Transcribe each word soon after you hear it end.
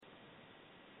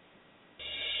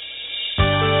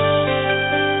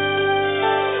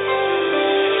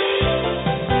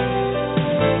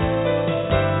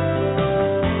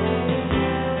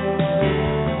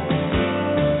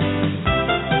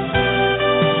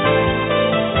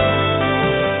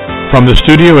From the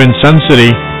studio in Sun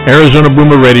City, Arizona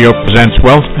Boomer Radio presents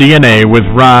Wealth DNA with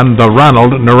Ron the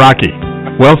Ronald Nawrocki.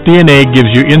 Wealth DNA gives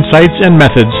you insights and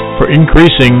methods for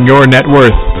increasing your net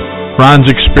worth. Ron's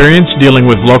experience dealing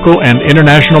with local and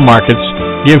international markets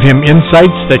give him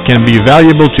insights that can be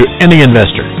valuable to any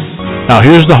investor. Now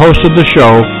here's the host of the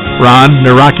show, Ron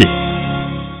Nawrocki.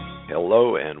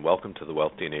 Hello and welcome to the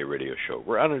Wealth DNA Radio Show.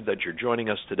 We're honored that you're joining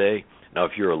us today. Now,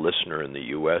 if you're a listener in the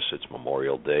U.S., it's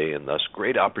Memorial Day, and thus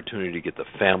great opportunity to get the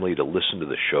family to listen to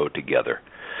the show together.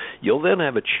 You'll then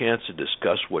have a chance to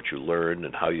discuss what you learned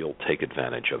and how you'll take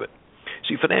advantage of it.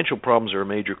 See, financial problems are a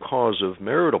major cause of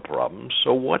marital problems,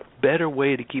 so what better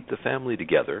way to keep the family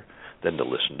together than to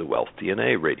listen to Wealth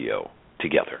DNA Radio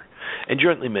together and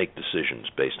jointly make decisions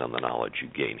based on the knowledge you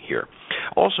gain here.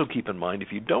 Also keep in mind, if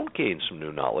you don't gain some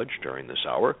new knowledge during this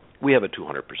hour, we have a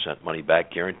 200%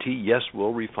 money-back guarantee. Yes,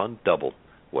 we'll refund double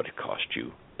what it cost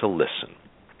you to listen.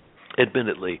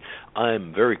 Admittedly,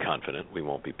 I'm very confident we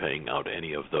won't be paying out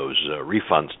any of those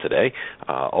refunds today,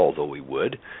 although we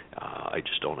would. I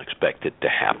just don't expect it to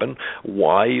happen.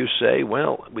 Why, you say?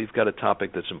 Well, we've got a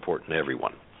topic that's important to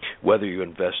everyone. Whether you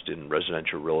invest in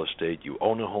residential real estate, you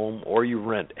own a home, or you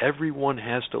rent, everyone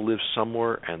has to live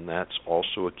somewhere, and that's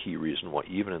also a key reason why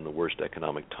even in the worst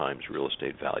economic times, real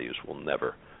estate values will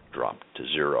never drop to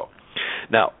zero.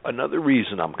 Now, another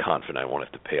reason I'm confident I won't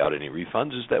have to pay out any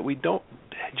refunds is that we don't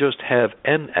just have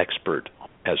an expert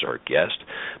as our guest,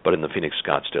 but in the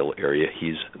Phoenix-Scottsdale area,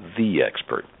 he's the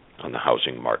expert on the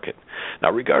housing market.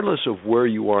 Now, regardless of where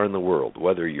you are in the world,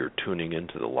 whether you're tuning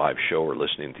into the live show or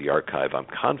listening to the archive, I'm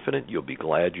confident you'll be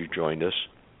glad you joined us.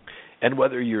 And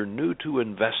whether you're new to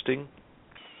investing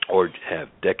or have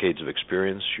decades of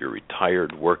experience, you're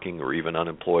retired, working, or even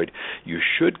unemployed, you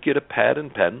should get a pad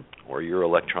and pen or your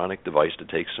electronic device to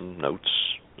take some notes.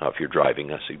 Now, if you're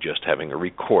driving, I suggest having a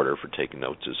recorder for taking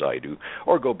notes as I do,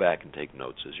 or go back and take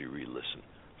notes as you re-listen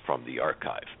from the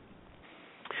archive.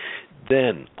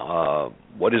 Then,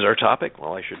 what is our topic?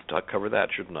 Well, I should cover that,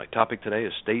 shouldn't I? Topic today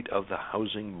is state of the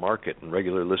housing market, and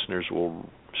regular listeners will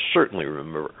certainly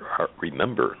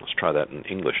remember, let's try that in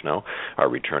English now, our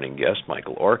returning guest,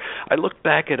 Michael Orr. I looked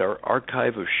back at our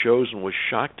archive of shows and was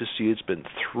shocked to see it's been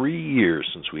 3 years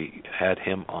since we had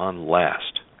him on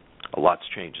last. A lot's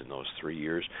changed in those 3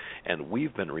 years, and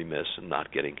we've been remiss in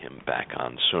not getting him back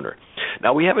on sooner.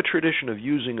 Now, we have a tradition of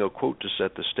using a quote to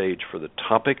set the stage for the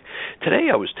topic. Today,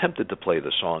 I was tempted to play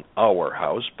the song Our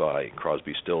House by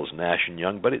Crosby, Stills, Nash &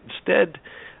 Young, but instead,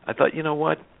 I thought, you know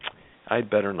what? I'd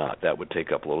better not. That would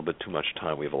take up a little bit too much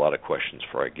time. We have a lot of questions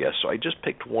for our guests, so I just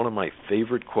picked one of my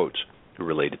favorite quotes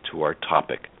related to our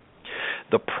topic.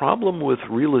 The problem with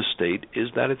real estate is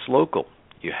that it's local.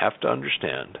 You have to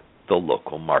understand the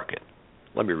local market.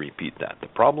 Let me repeat that. The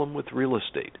problem with real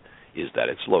estate is that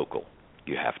it's local.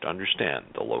 You have to understand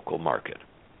the local market.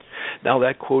 Now,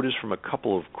 that quote is from a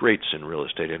couple of greats in real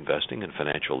estate investing and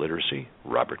financial literacy,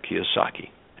 Robert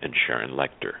Kiyosaki and Sharon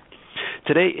Lechter.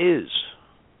 Today is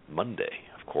Monday,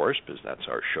 of course, because that's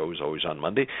our show is always on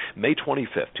Monday, May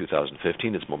 25th,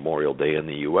 2015. It's Memorial Day in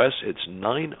the U.S. It's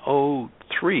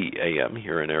 9:03 a.m.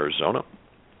 here in Arizona.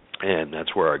 And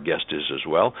that's where our guest is as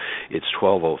well. It's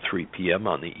 12:03 p.m.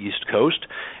 on the East Coast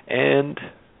and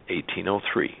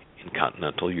 18:03 in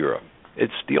continental Europe.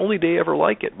 It's the only day ever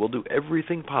like it. We'll do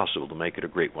everything possible to make it a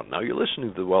great one. Now, you're listening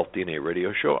to the Wealth DNA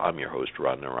Radio Show. I'm your host,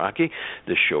 Ron Nawrocki.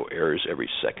 This show airs every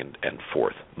second and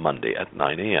fourth Monday at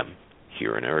 9 a.m.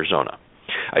 here in Arizona.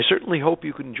 I certainly hope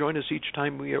you can join us each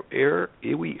time we air,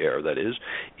 that is,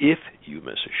 if you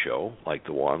miss a show, like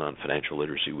the one on financial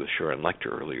literacy with Sharon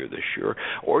Lechter earlier this year,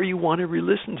 or you want to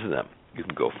re-listen to them. You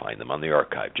can go find them on the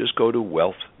archive. Just go to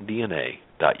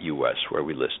wealthdna.us, where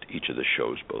we list each of the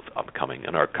shows, both upcoming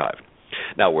and archived.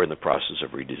 Now, we're in the process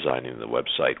of redesigning the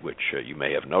website, which you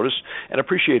may have noticed, and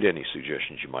appreciate any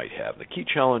suggestions you might have. The key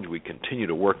challenge we continue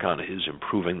to work on is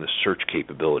improving the search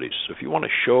capabilities. So if you want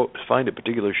to find a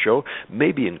particular show,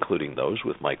 maybe including those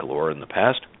with Michael Orr in the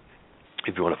past,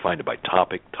 if you want to find it by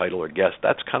topic, title, or guest,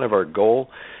 that's kind of our goal.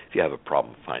 If you have a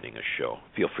problem finding a show,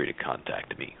 feel free to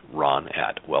contact me,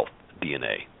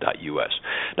 ron@wealthdna.us.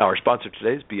 Now, our sponsor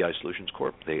today is BI Solutions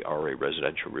Corp. They are a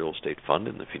residential real estate fund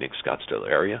in the Phoenix-Scottsdale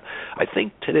area. I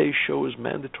think today's show is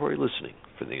mandatory listening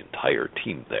for the entire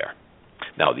team there.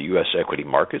 Now, the U.S. equity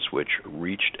markets, which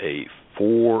reached a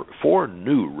four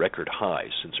new record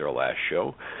highs since our last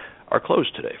show, are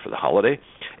closed today for the holiday.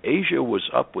 Asia was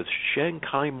up with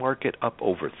Shanghai market up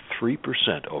over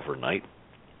 3% overnight.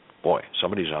 Boy,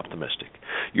 somebody's optimistic.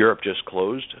 Europe just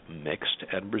closed, mixed,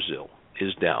 and Brazil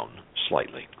is down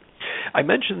slightly. I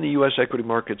mentioned the U.S. equity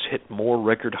markets hit more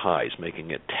record highs,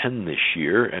 making it 10 this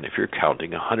year, and if you're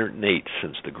counting, 108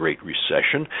 since the Great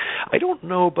Recession. I don't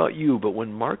know about you, but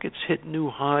when markets hit new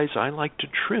highs, I like to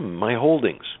trim my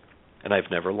holdings, and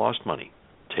I've never lost money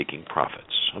taking profits.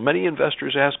 Many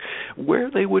investors ask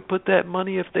where they would put that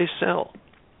money if they sell.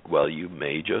 Well, you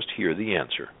may just hear the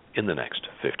answer in the next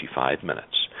 55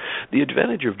 minutes. The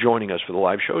advantage of joining us for the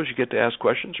live show is you get to ask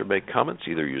questions or make comments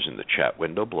either using the chat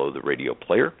window below the radio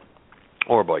player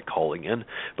or by calling in.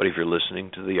 But if you're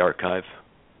listening to the archive,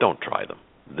 don't try them.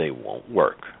 They won't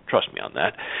work. Trust me on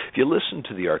that. If you listen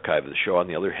to the archive of the show, on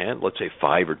the other hand, let's say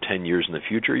 5 or 10 years in the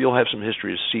future, you'll have some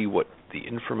history to see what the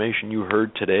information you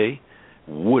heard today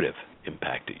would have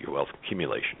impacted your wealth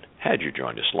accumulation had you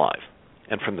joined us live.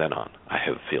 And from then on, I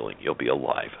have a feeling you'll be a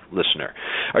live listener.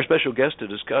 Our special guest to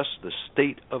discuss the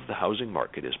state of the housing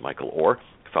market is Michael Orr,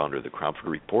 founder of the Cromford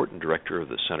Report and director of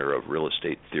the Center of Real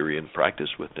Estate Theory and Practice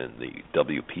within the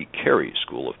W.P. Carey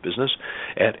School of Business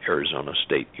at Arizona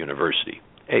State University,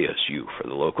 ASU for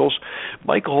the locals.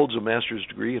 Michael holds a master's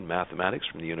degree in mathematics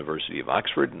from the University of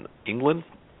Oxford in England,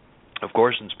 of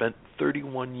course, and spent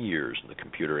 31 years in the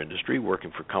computer industry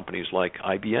working for companies like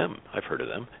IBM, I've heard of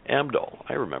them, Amdahl,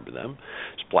 I remember them,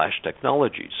 Splash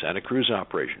Technologies, Santa Cruz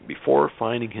Operation, before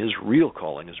finding his real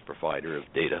calling as a provider of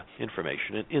data,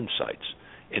 information, and insights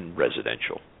in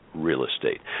residential real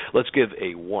estate. Let's give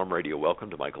a warm radio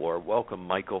welcome to Michael Orr. Welcome,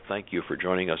 Michael. Thank you for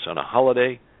joining us on a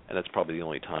holiday, and that's probably the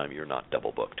only time you're not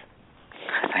double booked.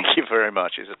 Thank you very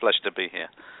much. It's a pleasure to be here.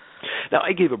 Now,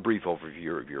 I gave a brief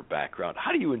overview of your background.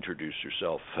 How do you introduce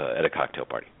yourself at a cocktail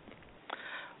party?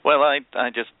 Well, I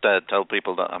just tell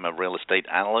people that I'm a real estate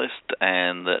analyst,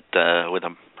 and that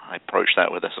I approach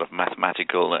that with a sort of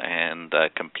mathematical and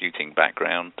computing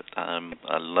background.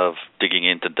 I love digging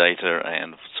into data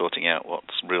and sorting out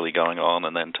what's really going on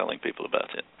and then telling people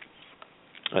about it.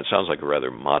 That sounds like a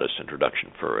rather modest introduction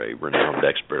for a renowned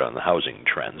expert on the housing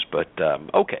trends, but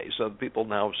okay, so people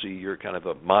now see you're kind of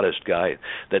a modest guy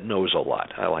that knows a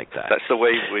lot. I like that. That's the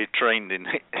way we're trained in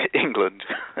England.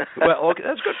 Well, okay,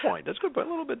 that's a good point. That's a good point. A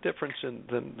little bit different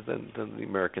than the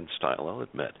American style, I'll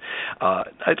admit.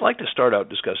 I'd like to start out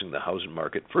discussing the housing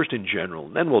market, first in general,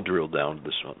 and then we'll drill down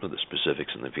to the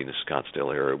specifics in the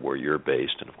Phoenix-Scottsdale area where you're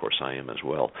based, and of course I am as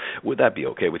well. Would that be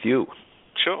okay with you?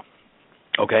 Sure.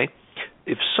 Okay.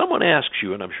 If someone asks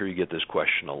you, and I'm sure you get this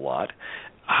question a lot,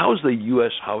 how's the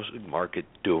U.S. housing market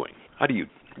doing? What do you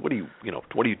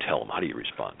tell them? How do you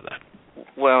respond to that?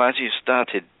 Well, as you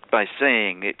started by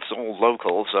saying, it's all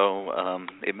local, so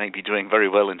it may be doing very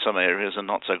well in some areas and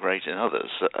not so great in others.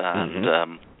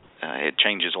 And it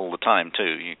changes all the time,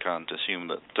 too. You can't assume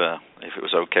that if it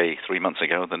was okay 3 months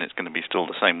ago, then it's going to be still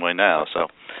the same way now. So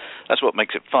that's what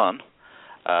makes it fun.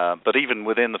 But even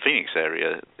within the Phoenix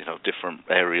area, different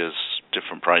areas,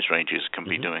 different price ranges can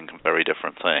be doing very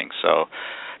different things. So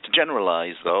to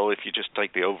generalize, though, if you just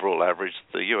take the overall average,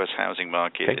 the U.S. housing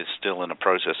market is still in a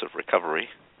process of recovery.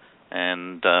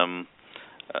 And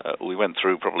we went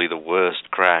through probably the worst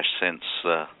crash since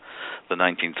the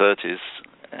 1930s.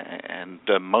 And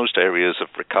most areas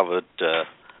have recovered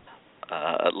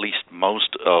at least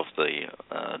most of the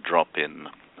drop in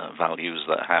values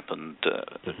that happened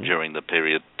during the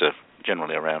period,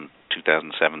 generally around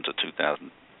 2007 to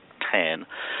 2010.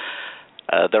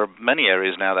 There are many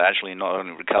areas now that actually not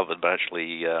only recovered, but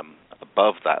actually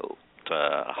above that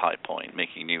high point,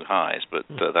 making new highs. But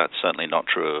that's certainly not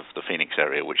true of the Phoenix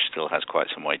area, which still has quite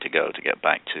some way to go to get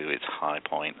back to its high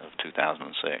point of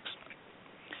 2006.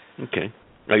 Okay.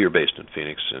 Now, you're based in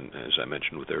Phoenix, and as I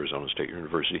mentioned, with Arizona State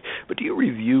University. But do you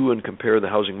review and compare the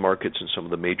housing markets in some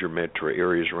of the major metro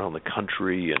areas around the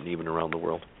country and even around the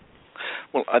world?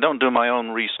 Well, I don't do my own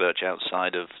research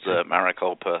outside of the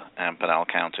Maricopa and Pinal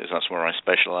counties. That's where I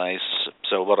specialize.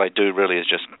 So what I do really is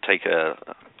just take a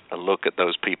look at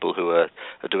those people who are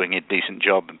doing a decent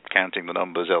job counting the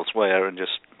numbers elsewhere and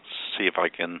just see if I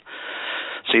can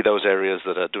see those areas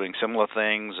that are doing similar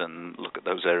things and look at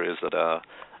those areas that are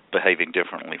behaving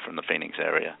differently from the Phoenix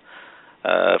area.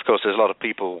 Of course, there's a lot of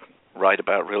people write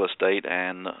about real estate,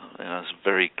 and there's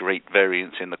very great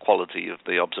variance in the quality of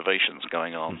the observations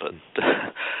going on. But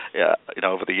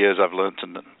over the years, I've learned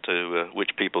to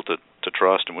which people to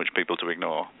trust and which people to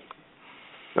ignore.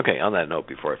 Okay, on that note,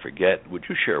 before I forget, would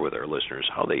you share with our listeners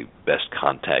how they best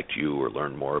contact you or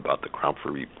learn more about the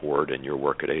Cromford Report and your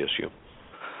work at ASU?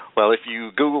 Well, if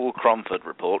you Google Cromford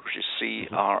Report, which is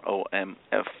Cromford,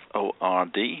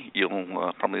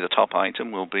 you'll probably the top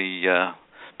item will be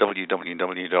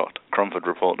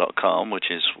www.cromfordreport.com, which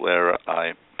is where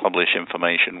I publish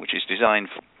information which is designed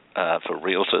for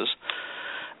realtors.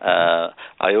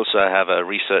 I also have a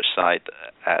research site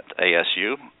at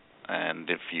ASU, And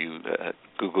if you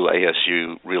Google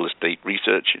ASU real estate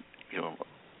research, you'll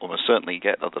almost certainly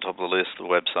get at the top of the list the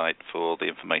website for the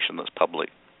information that's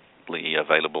publicly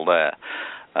available there.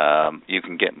 You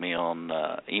can get me on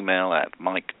email at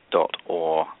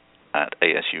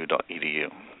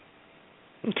mike.orr@asu.edu.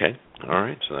 Okay. All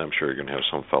right. So I'm sure you're going to have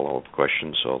some follow-up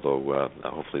questions, although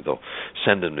hopefully they'll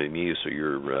send them to me so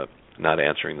you're not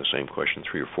answering the same question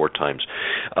 3 or 4 times.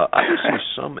 Obviously,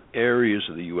 some areas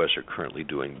of the U.S. are currently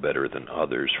doing better than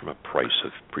others from a price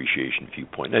appreciation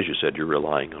viewpoint. As you said, you're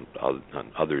relying on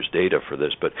others' data for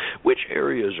this, but which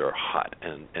areas are hot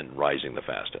and rising the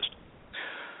fastest?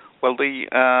 Well, the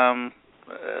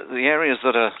areas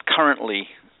that are currently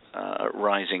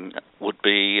rising would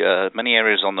be many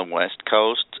areas on the West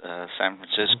Coast, San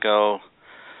Francisco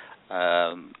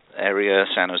area,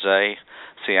 San Jose.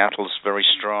 Seattle's very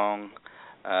strong,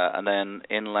 and then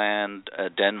inland,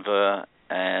 Denver,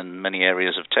 and many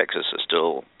areas of Texas are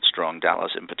still strong,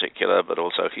 Dallas in particular, but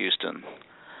also Houston.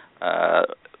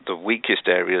 The weakest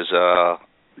areas are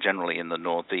generally in the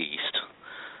Northeast,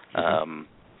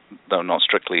 though not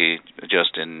strictly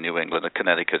just in New England.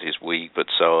 Connecticut is weak, but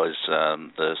so is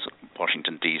the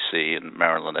Washington, D.C. and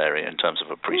Maryland area in terms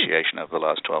of appreciation over the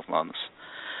last 12 months.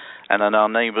 And then our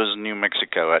neighbors, New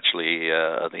Mexico, actually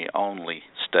are the only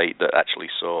state that actually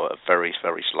saw a very,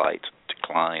 very slight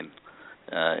decline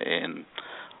in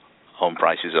home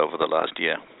prices over the last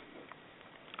year.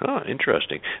 Oh,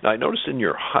 interesting. Now, I noticed in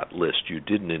your hot list you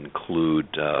didn't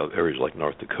include areas like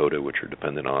North Dakota, which are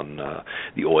dependent on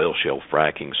the oil shale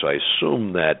fracking. So I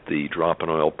assume that the drop in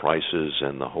oil prices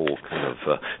and the whole kind of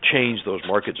change those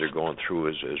markets are going through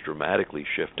has dramatically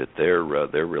shifted their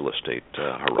real estate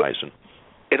horizon.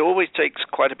 It always takes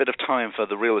quite a bit of time for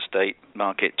the real estate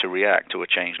market to react to a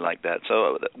change like that.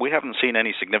 So we haven't seen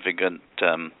any significant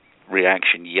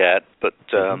reaction yet, but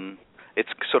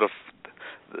it's sort of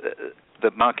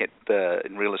the market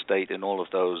in real estate in all of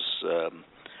those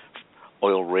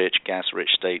oil-rich,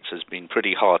 gas-rich states has been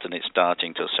pretty hot, and it's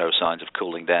starting to show signs of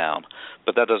cooling down.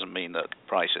 But that doesn't mean that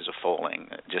prices are falling,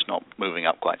 just not moving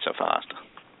up quite so fast.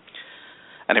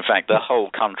 And in fact, the whole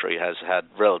country has had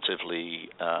relatively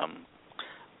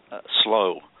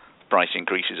slow price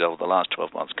increases over the last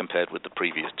 12 months compared with the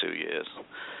previous 2 years.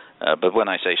 But when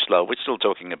I say slow, we're still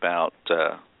talking about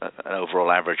an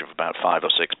overall average of about 5 or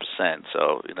 6%.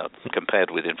 So,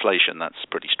 compared with inflation, that's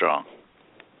pretty strong.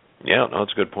 Yeah, no,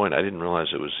 that's a good point. I didn't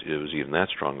realize it was even that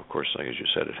strong. Of course, like as you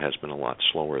said, it has been a lot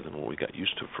slower than what we got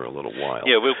used to for a little while.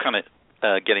 Yeah, we're kind of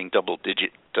getting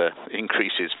double-digit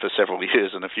increases for several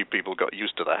years, and a few people got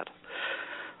used to that.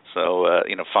 So,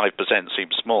 5%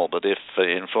 seems small, but if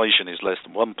inflation is less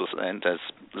than 1%, as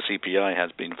the CPI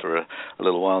has been for a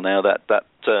little while now, that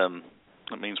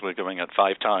means we're going at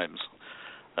 5 times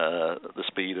the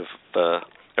speed of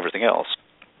everything else.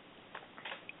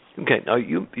 Okay. Now,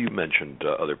 you mentioned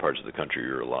other parts of the country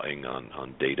you're relying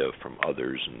on data from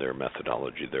others and their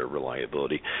methodology, their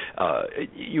reliability.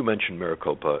 You mentioned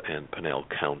Maricopa and Pinal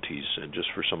counties, and just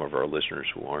for some of our listeners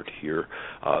who aren't here,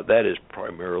 that is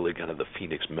primarily kind of the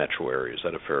Phoenix metro area. Is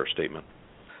that a fair statement?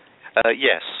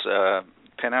 Yes.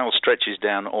 Pinal stretches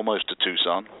down almost to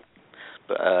Tucson,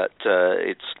 but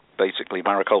it's basically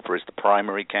Maricopa is the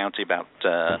primary county. About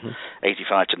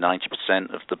 85 to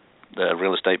 90% of the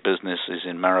real estate business is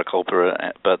in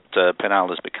Maricopa, but Pinal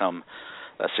has become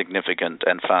a significant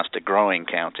and faster-growing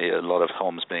county. A lot of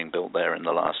homes being built there in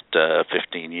the last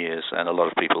 15 years, and a lot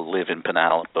of people live in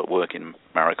Pinal but work in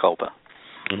Maricopa.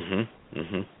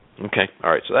 Okay. All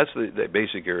right. So that's the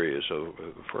basic area. So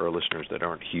for our listeners that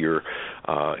aren't here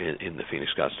in the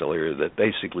Phoenix-Scottsdale area, that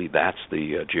basically that's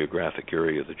the geographic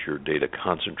area that your data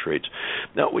concentrates.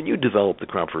 Now, when you developed the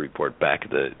Cromford Report back at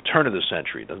the turn of the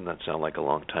century, doesn't that sound like a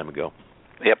long time ago?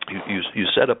 Yep. You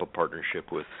set up a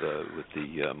partnership with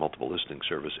the multiple listing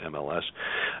service MLS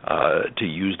to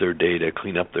use their data,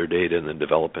 clean up their data, and then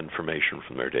develop information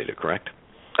from their data. Correct?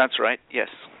 That's right. Yes.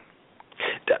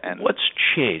 What's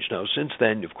changed? Now, since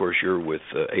then, of course, you're with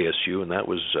ASU, and that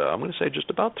was, I'm going to say,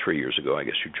 just about 3 years ago, I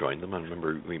guess you joined them. I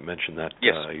remember we mentioned that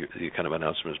you kind of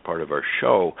announcement as part of our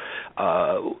show.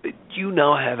 Do you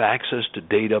now have access to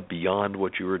data beyond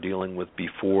what you were dealing with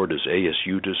before? Does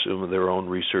ASU do some of their own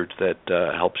research that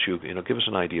helps you? Give us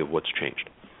an idea of what's changed.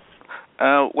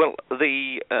 Well,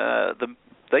 the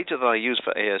data that I use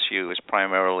for ASU is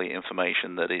primarily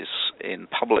information that is in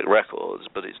public records,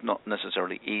 but it's not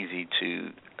necessarily easy to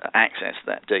access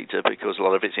that data because a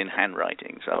lot of it's in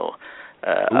handwriting. So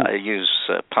I use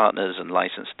partners and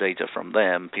licensed data from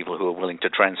them, people who are willing to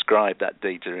transcribe that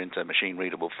data into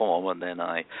machine-readable form, and then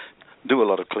I do a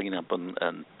lot of cleanup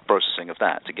and processing of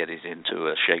that to get it into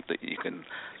a shape that you can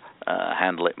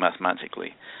handle it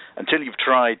mathematically. Until you've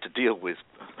tried to deal with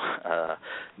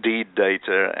deed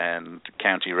data and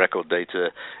county record data,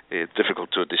 it's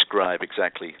difficult to describe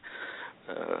exactly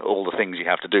all the things you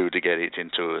have to do to get it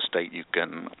into a state you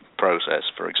can process.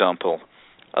 For example,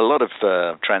 a lot of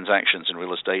transactions in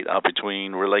real estate are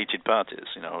between related parties.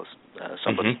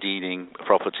 Somebody deeding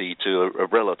property to a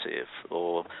relative,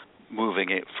 or moving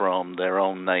it from their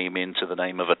own name into the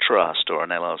name of a trust or an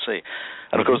LLC.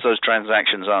 And of course, those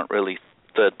transactions aren't really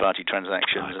third-party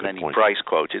transactions, and any price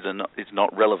quoted is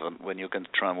not relevant when you're going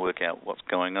to try and work out what's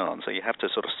going on. So you have to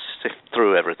sort of sift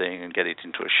through everything and get it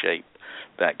into a shape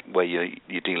that where you're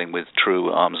dealing with true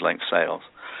arm's-length sales.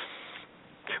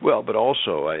 Well, but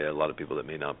also a lot of people that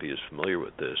may not be as familiar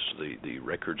with this, the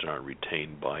records aren't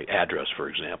retained by address, for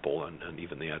example, and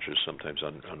even the address is sometimes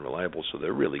unreliable, so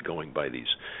they're really going by these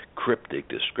cryptic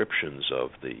descriptions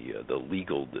of the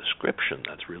legal description.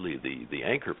 That's really the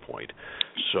anchor point.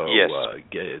 So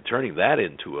turning that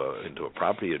into a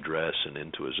property address and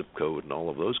into a zip code and all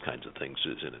of those kinds of things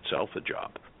is in itself a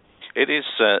job. It is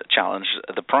a challenge.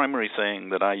 The primary thing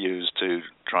that I use to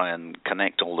try and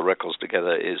connect all the records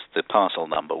together is the parcel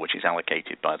number, which is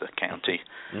allocated by the county.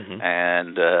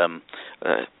 And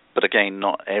but again,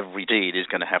 not every deed is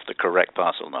going to have the correct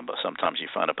parcel number. Sometimes you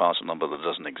find a parcel number that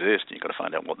doesn't exist, and you've got to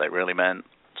find out what they really meant.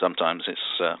 Sometimes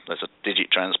there's a digit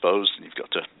transposed, and you've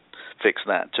got to fix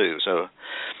that too. So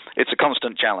it's a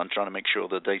constant challenge trying to make sure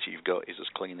the data you've got is as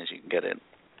clean as you can get it.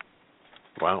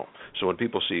 Wow. So when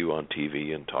people see you on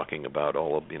TV and talking about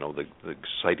all of the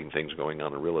exciting things going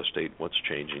on in real estate, what's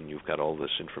changing, you've got all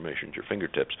this information at your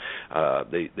fingertips,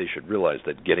 they should realize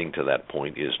that getting to that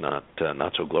point is not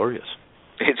so glorious.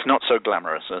 It's not so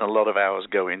glamorous, and a lot of hours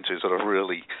go into sort of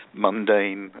really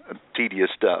mundane,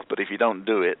 tedious stuff. But if you don't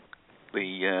do it,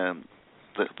 the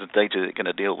data you're going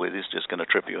to deal with is just going to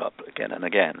trip you up again and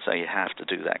again. So you have to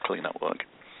do that cleanup work.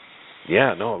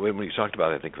 Yeah, no, when we talked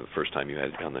about it, I think the first time you had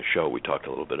it on the show, we talked a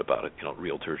little bit about it.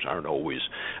 Realtors aren't always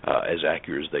as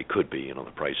accurate as they could be.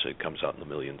 The price comes out in the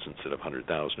millions instead of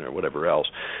 100,000 or whatever else.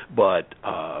 But,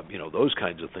 those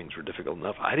kinds of things were difficult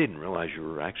enough. I didn't realize you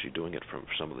were actually doing it from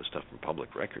some of the stuff from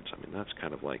public records. I mean, that's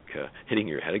kind of like hitting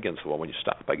your head against the wall when you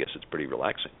stop. I guess it's pretty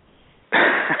relaxing.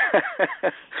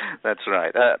 That's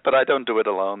right. But I don't do it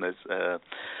alone. There's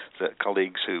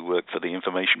colleagues who work for the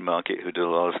information market who do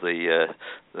a lot of the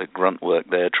grunt work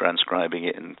there, transcribing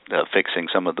it and fixing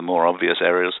some of the more obvious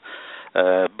errors.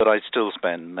 But I still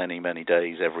spend many, many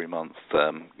days every month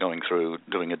going through,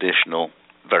 doing additional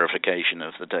verification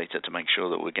of the data to make sure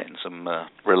that we're getting some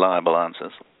reliable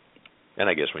answers. And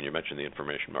I guess when you mention the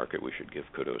information market, we should give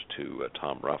kudos to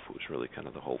Tom Ruff, who's really kind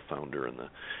of the whole founder and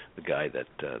the guy that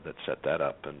set that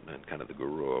up and kind of the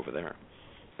guru over there.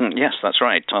 Yes, that's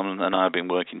right. Tom and I have been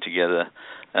working together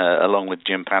along with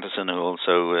Jim Patterson, who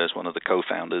also is one of the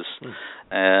co-founders.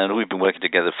 And we've been working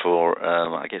together for,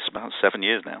 I guess, about 7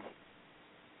 years now.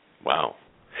 Wow.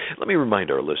 Let me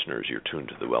remind our listeners you're tuned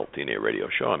to the Wealth DNA Radio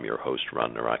Show. I'm your host,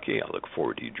 Ron Nawrocki. I look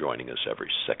forward to you joining us every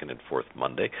second and fourth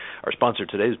Monday. Our sponsor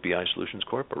today is BI Solutions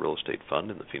Corp., a real estate fund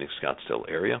in the Phoenix, Scottsdale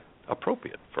area,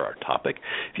 appropriate for our topic.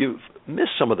 If you've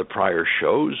missed some of the prior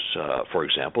shows, for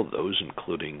example, those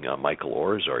including Michael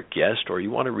Orr as our guest, or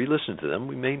you want to re-listen to them,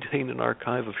 we maintain an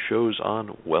archive of shows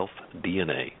on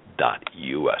wealthdna.us.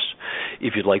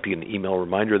 If you'd like to get an email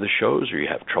reminder of the shows or you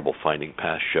have trouble finding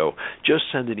past show, just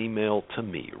send an email to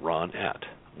me, Ron, at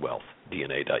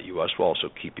wealthdna.us. We'll also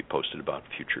keep you posted about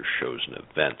future shows and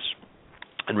events.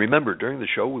 And remember, during the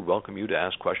show, we welcome you to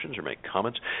ask questions or make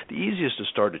comments. The easiest is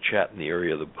to start a chat in the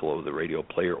area below the radio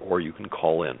player, or you can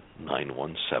call in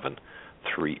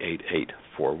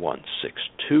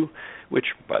 917-388-4162, which,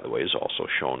 by the way, is also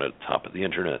shown at the top of the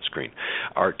Internet screen.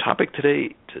 Our topic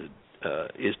today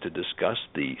is to discuss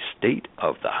the state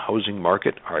of the housing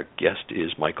market. Our guest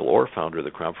is Michael Orr, founder of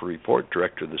the Cromford Report,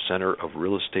 director of the Center of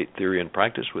Real Estate Theory and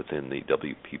Practice within the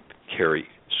W.P. Carey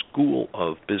School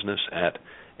of Business at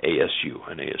ASU.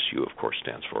 And ASU, of course,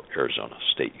 stands for Arizona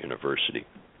State University.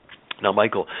 Now,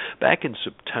 Michael, back in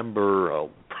September,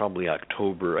 probably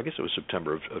October, I guess it was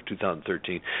September of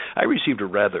 2013, I received a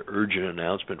rather urgent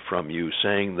announcement from you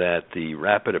saying that the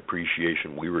rapid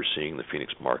appreciation we were seeing in the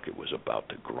Phoenix market was about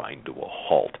to grind to a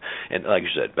halt. And like you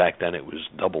said, back then it was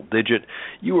double-digit.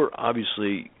 You were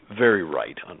obviously very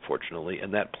right, unfortunately,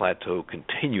 and that plateau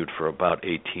continued for about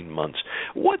 18 months.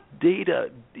 What data,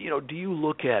 do you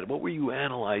look at? What were you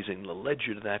analyzing that led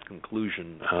you to that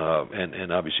conclusion,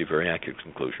 and obviously very accurate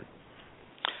conclusion?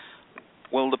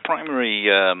 Well, the primary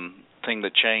thing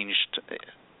that changed,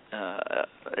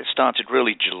 it started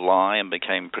really July and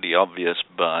became pretty obvious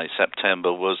by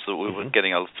September, was that we were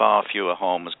getting far fewer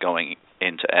homes going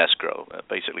into escrow.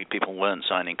 Basically, people weren't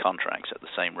signing contracts at the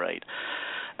same rate.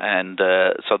 And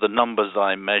so the numbers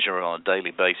I measure on a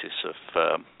daily basis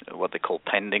of what they call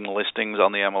pending listings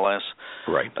on the MLS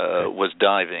was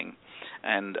diving.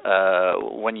 And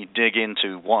when you dig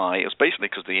into why, it was basically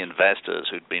because the investors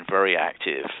who'd been very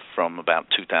active from about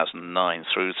 2009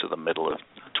 through to the middle of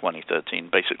 2013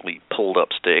 basically pulled up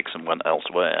sticks and went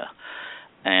elsewhere.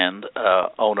 And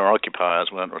owner-occupiers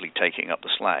weren't really taking up the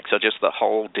slack. So just the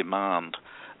whole demand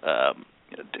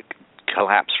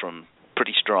collapsed from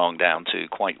pretty strong down to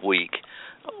quite weak,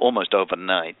 almost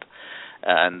overnight.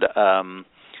 And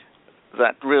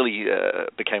that really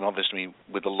became obvious to me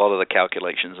with a lot of the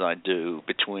calculations I do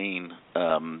between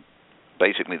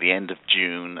basically the end of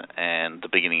June and the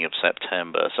beginning of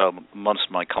September. So most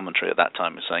of my commentary at that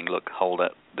time was saying, look, hold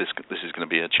up, this is going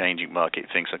to be a changing market.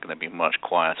 Things are going to be much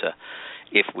quieter.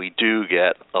 If we do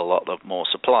get a lot of more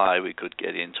supply, we could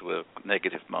get into a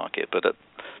negative market. But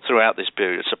throughout this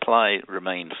period, supply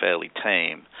remained fairly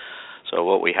tame. So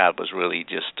what we had was really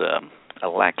just a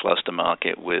lackluster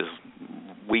market with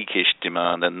weakish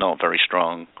demand and not very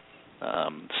strong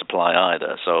supply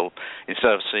either. So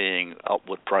instead of seeing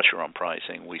upward pressure on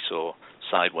pricing, we saw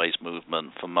sideways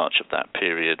movement for much of that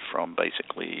period from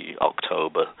basically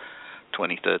October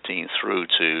 2013 through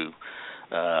to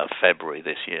February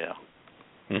this year.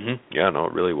 Mm-hmm. Yeah, no,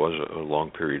 it really was a long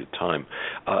period of time.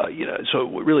 So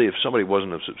really, if somebody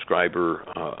wasn't a subscriber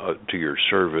to your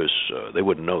service, they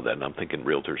wouldn't know that. And I'm thinking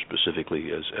realtors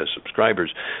specifically as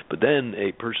subscribers. But then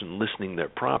a person listing their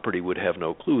property would have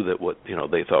no clue that what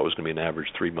they thought was going to be an average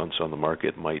 3 months on the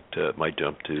market might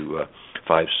jump to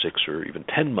 5, 6, or even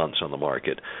 10 months on the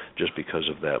market just because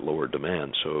of that lower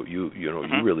demand. So you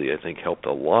really, I think, helped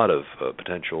a lot of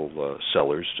potential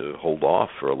sellers to hold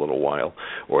off for a little while,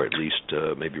 or at least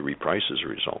maybe reprice as a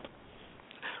result.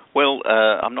 Well,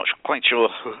 I'm not quite sure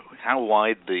how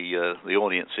wide the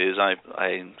audience is.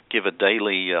 I give a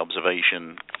daily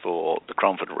observation for the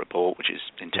Cromford Report, which is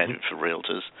intended for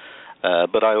realtors,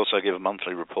 but I also give a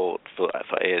monthly report for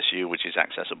ASU, which is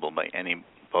accessible by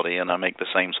anybody, and I make the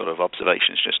same sort of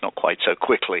observations, just not quite so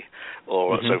quickly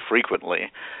or so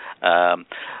frequently.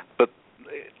 But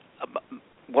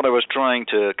what I was trying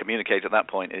to communicate at that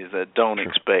point is that don't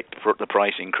expect the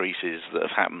price increases that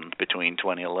have happened between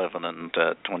 2011 and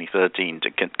 2013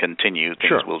 to continue.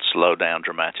 Things will slow down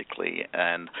dramatically.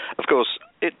 And, of course,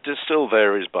 it just still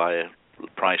varies by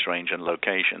price range and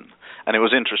location. And it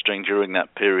was interesting during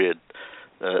that period,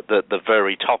 the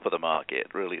very top of the market,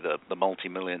 really the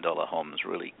multi-million-dollar homes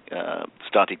really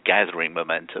started gathering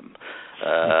momentum.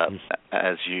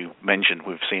 As you mentioned,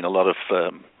 we've seen a lot of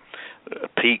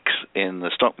peaks in the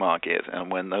stock market,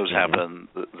 and when those happen,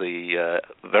 the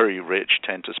very rich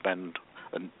tend to spend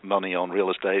money on real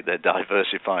estate. They're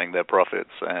diversifying their profits,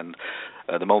 and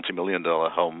the multi-million-dollar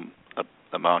home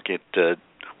market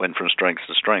went from strength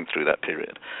to strength through that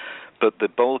period. But the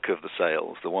bulk of the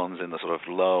sales, the ones in the sort of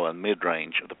low and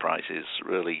mid-range of the prices,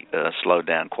 really slowed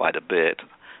down quite a bit,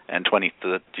 and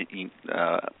 2013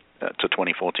 to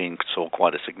 2014 saw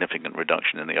quite a significant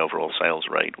reduction in the overall sales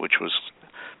rate, which was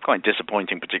quite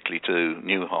disappointing, particularly to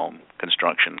new home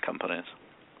construction companies.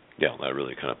 Yeah, that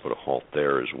really kind of put a halt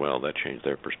there as well. That changed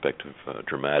their perspective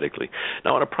dramatically.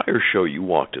 Now, on a prior show, you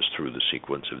walked us through the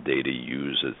sequence of data you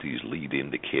use as these lead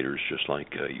indicators, just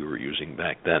like you were using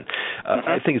back then.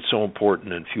 I think it's so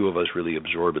important, and few of us really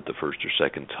absorb it the first or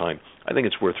second time. I think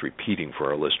it's worth repeating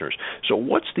for our listeners. So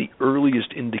what's the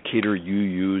earliest indicator you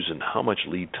use, and how much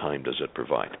lead time does it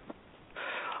provide?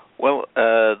 Well,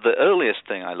 the earliest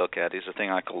thing I look at is a thing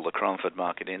I call the Cromford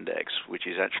Market Index, which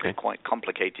is actually quite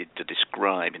complicated to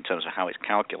describe in terms of how it's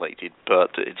calculated, but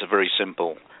it's a very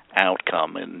simple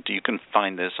outcome, and you can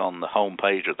find this on the home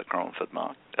page of the Cromford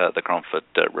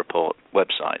Report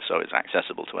website, so it's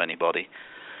accessible to anybody.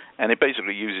 And it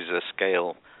basically uses a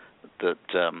scale that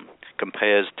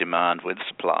compares demand with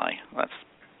supply. That's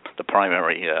the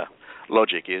primary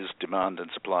logic is demand and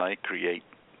supply create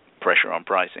pressure on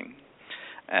pricing.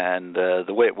 And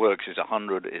the way it works is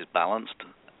 100 is balanced.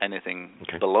 Anything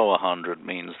below 100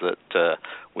 means that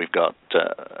we've got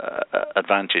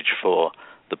advantage for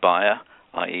the buyer,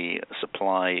 i.e.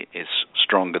 supply is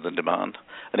stronger than demand.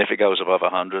 And if it goes above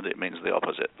 100, it means the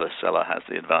opposite. The seller has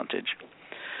the advantage.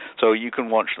 So you can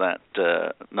watch that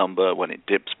number. When it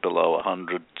dips below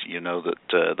 100, you know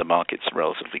that the market's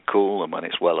relatively cool, and when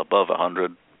it's well above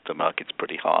 100, the market's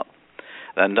pretty hot.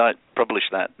 And I publish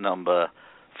that number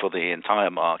for the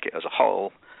entire market as a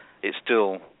whole. It's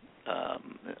still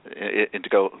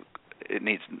it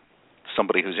needs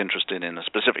somebody who's interested in a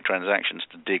specific transactions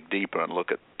to dig deeper and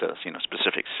look at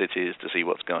specific cities to see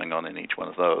what's going on in each one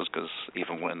of those, because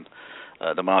even when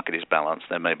the market is balanced,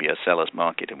 there may be a seller's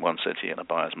market in one city and a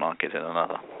buyer's market in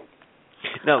another.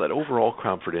 Now, that overall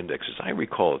Cromford Index, as I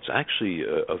recall, it's actually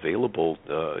available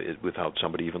without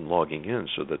somebody even logging in,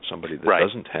 so that somebody that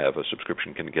doesn't have a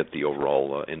subscription can get the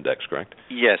overall index, correct?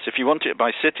 Yes. If you want it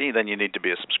by city, then you need to be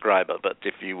a subscriber. But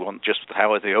if you want just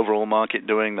how is the overall market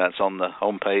doing, that's on the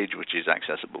home page, which is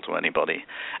accessible to anybody.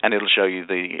 And it'll show you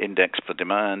the index for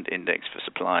demand, index for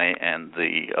supply, and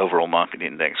the overall market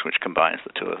index, which combines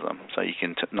the two of them. So you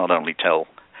can not only tell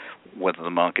whether the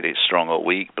market is strong or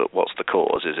weak, but what's the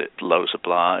cause? Is it low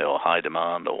supply or high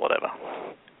demand or whatever?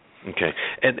 Okay.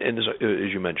 And as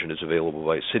you mentioned, it's available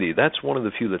by city. That's one of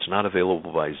the few that's not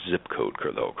available by zip code,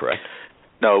 though, correct?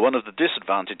 No, one of the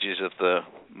disadvantages of the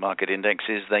market index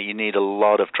is that you need a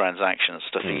lot of transactions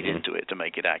to feed into it to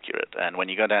make it accurate. And when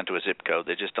you go down to a zip code,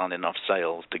 there just aren't enough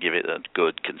sales to give it a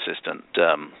good, consistent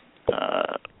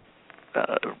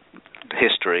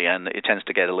history, and it tends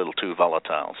to get a little too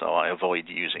volatile, so I avoid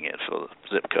using it for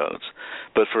zip codes.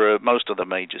 But for most of the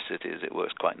major cities, it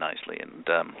works quite nicely, and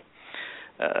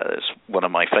it's one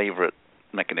of my favorite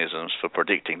mechanisms for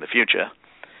predicting the future.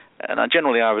 And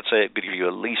generally, I would say it would give you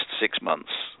at least 6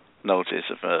 months notice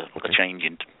of a change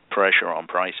in pressure on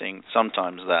pricing.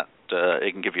 Sometimes that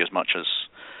it can give you as much as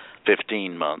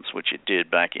 15 months, which it did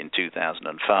back in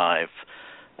 2005.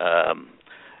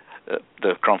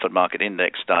 The Cromford Market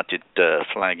Index started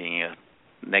flagging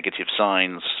negative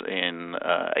signs in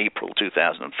April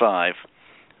 2005,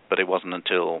 but it wasn't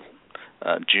until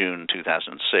June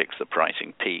 2006 the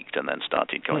pricing peaked and then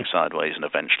started going sideways and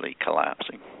eventually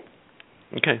collapsing.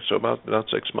 Okay, so about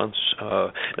 6 months.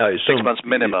 Now, 6 months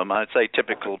minimum. I'd say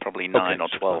typical, probably 9 or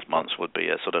 12 months would be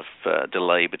a sort of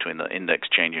delay between the index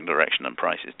changing direction and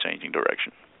prices changing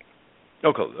direction.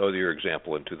 Okay. Your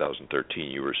example in 2013,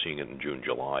 you were seeing it in June,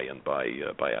 July, and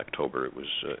by October it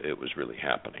was really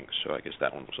happening. So I guess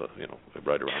that one was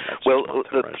right around that 6 month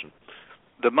horizon.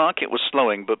 The market was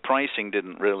slowing, but pricing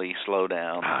didn't really slow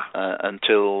down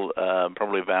until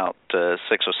probably about 6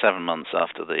 or 7 months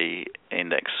after the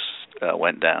index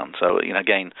went down. So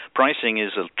again, pricing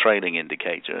is a trailing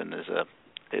indicator, and is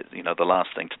the last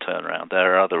thing to turn around.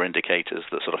 There are other indicators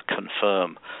that sort of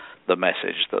confirm the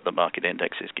message that the market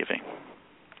index is giving.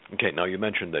 Okay, now you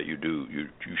mentioned that you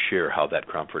share how that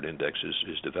Cromford Index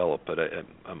is developed, but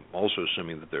I'm also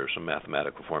assuming that there are some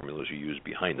mathematical formulas you use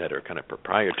behind that are kind of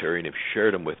proprietary, and if you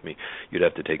shared them with me, you'd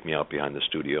have to take me out behind the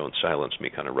studio and silence me,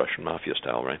 kind of Russian mafia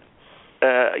style, right?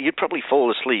 You'd probably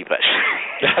fall asleep,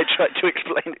 actually. I tried to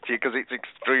explain it to you because it's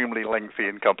extremely lengthy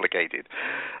and complicated.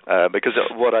 Because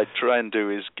what I try and do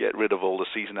is get rid of all the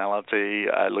seasonality.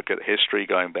 I look at history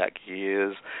going back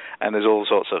years, and there's all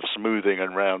sorts of smoothing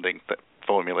and rounding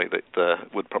formulae that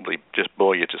would probably just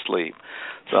bore you to sleep.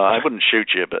 So I wouldn't shoot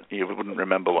you, but you wouldn't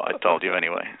remember what I told you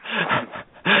anyway.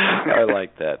 I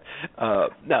like that.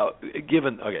 Now,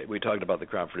 we talked about the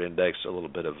Cromford Index, a little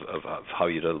bit of how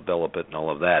you develop it and all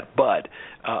of that, but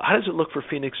how does it look for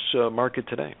Phoenix market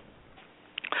today?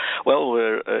 Well,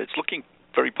 it's looking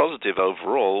very positive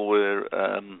overall. We're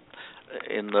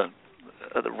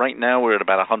right now we're at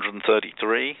about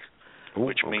 133.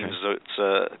 Which means that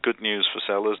it's good news for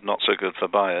sellers, not so good for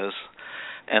buyers.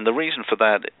 And the reason for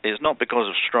that is not because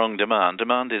of strong demand.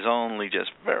 Demand is only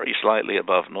just very slightly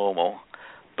above normal,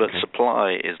 but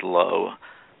supply is low,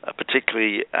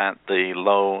 particularly at the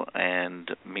low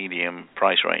and medium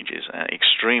price ranges,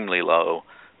 extremely low,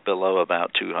 below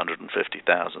about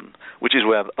 250,000, which is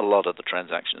where a lot of the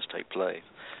transactions take place.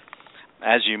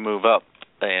 As you move up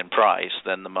in price,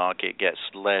 then the market gets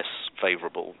less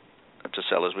favorable to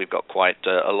sellers. We've got quite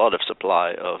a lot of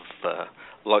supply of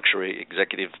luxury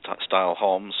executive-style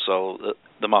homes, so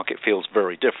the market feels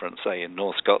very different, say, in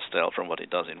North Scottsdale from what it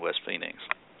does in West Phoenix.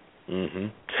 Mm-hmm.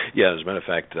 Yeah, as a matter of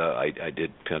fact, I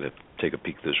did kind of take a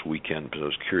peek this weekend because I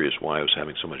was curious why I was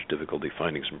having so much difficulty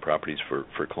finding some properties for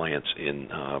clients in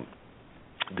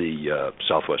the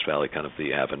Southwest Valley, kind of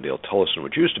the Avondale-Tullison,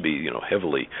 which used to be,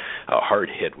 heavily hard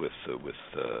hit with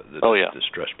the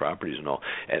distressed properties and all.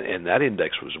 And that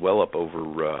index was well up over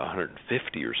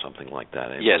 150 or something like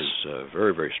that. It was a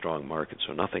very, very strong market,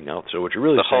 so nothing out. So what you're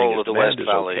really saying is the whole of the West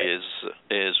Valley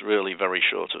is really very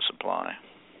short of supply.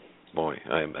 Boy,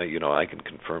 I can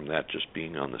confirm that just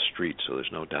being on the street, so there's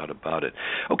no doubt about it.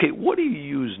 Okay, what do you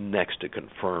use next to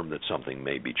confirm that something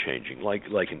may be changing? Like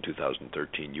in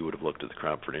 2013, you would have looked at the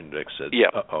Cromford Index, said,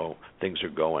 uh-oh, things are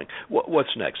going.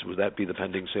 What's next? Would that be the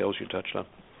pending sales you touched on?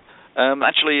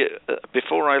 Actually,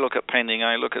 before I look at pending,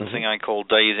 I look at a thing I call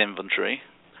days inventory,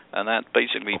 and that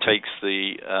basically takes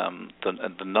the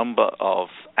number of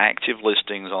active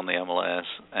listings on the MLS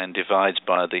and divides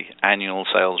by the annual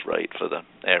sales rate for the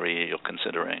area you're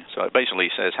considering. So it basically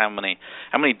says how many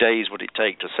days would it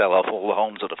take to sell off all the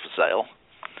homes that are for sale,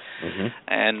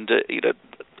 and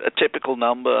a typical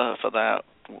number for that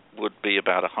would be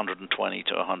about 120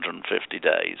 to 150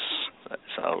 days.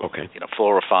 So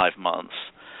 4 or 5 months.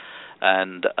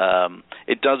 And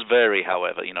it does vary,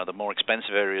 however. The more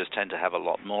expensive areas tend to have a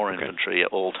lot more inventory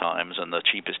at all times, and the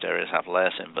cheapest areas have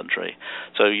less inventory.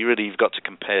 So you've got to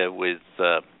compare with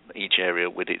each area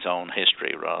with its own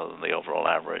history rather than the overall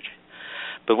average.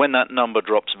 But when that number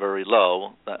drops very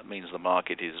low, that means the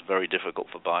market is very difficult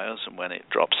for buyers, and when it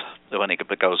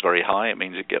goes very high, it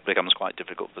means it becomes quite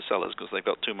difficult for sellers because they've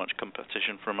got too much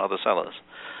competition from other sellers.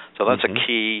 So that's a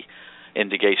key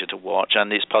indicator to watch,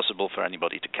 and it's possible for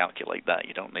anybody to calculate that.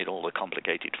 You don't need all the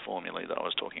complicated formulae that I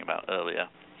was talking about earlier.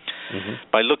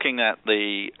 By looking at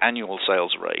the annual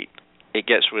sales rate, it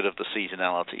gets rid of the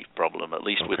seasonality problem, at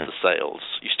least with the sales.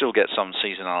 You still get some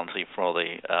seasonality for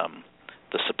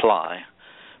the supply,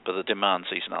 but the demand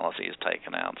seasonality is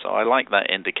taken out. So I like that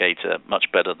indicator much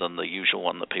better than the usual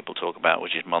one that people talk about,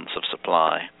 which is months of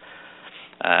supply.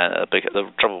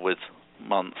 The trouble with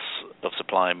months of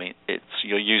supply,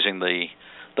 you're using the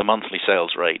monthly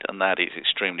sales rate, and that is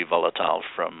extremely volatile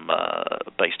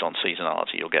based on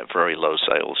seasonality. You'll get very low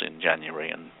sales in January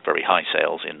and very high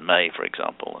sales in May, for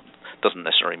example. And it doesn't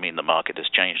necessarily mean the market has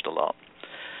changed a lot,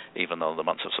 even though the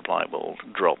months of supply will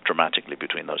drop dramatically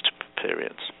between those two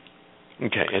periods.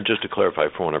 Okay, and just to clarify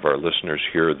for one of our listeners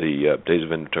here, the days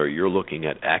of inventory, you're looking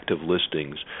at active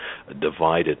listings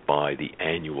divided by the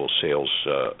annual sales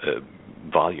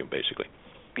volume, basically.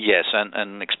 Yes,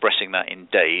 and expressing that in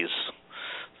days.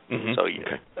 So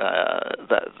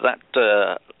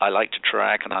that I like to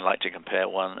track, and I like to compare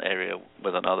one area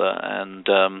with another, and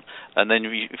then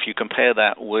if you compare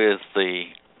that with the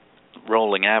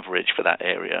rolling average for that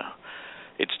area,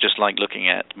 it's just like looking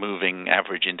at moving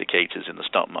average indicators in the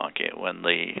stock market. When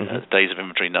the days of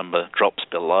inventory number drops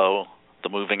below the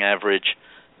moving average,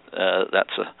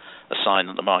 that's a sign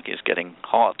that the market is getting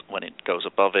hot. When it goes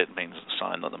above it, means it's a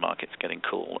sign that the market's getting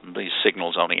cool. And these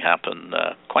signals only happen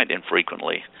quite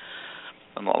infrequently.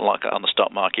 And like on the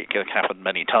stock market, it can happen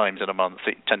many times in a month.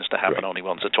 It tends to happen only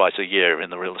once or twice a year in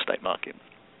the real estate market.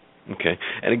 Okay.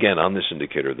 And again, on this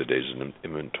indicator of the days of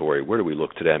inventory, where do we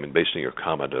look today? I mean, based on your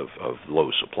comment of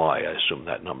low supply, I assume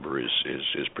that number is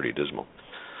pretty dismal.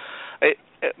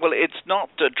 Well, it's not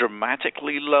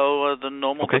dramatically lower than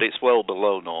normal, but it's well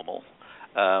below normal.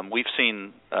 We've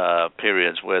seen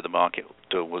periods where the market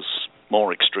was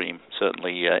more extreme,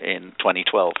 certainly in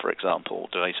 2012, for example.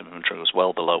 The days of inventory was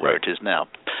well below where it is now.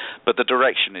 But the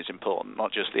direction is important,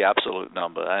 not just the absolute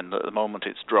number, and at the moment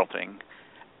it's dropping.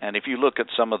 And if you look at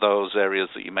some of those areas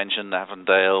that you mentioned,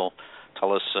 Avondale,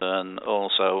 Tolleson,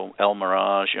 also El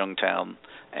Mirage, Youngtown,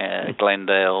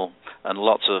 Glendale, and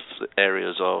lots of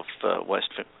areas of West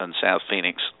and South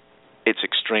Phoenix, it's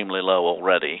extremely low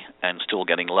already and still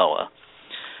getting lower.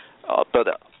 But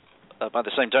by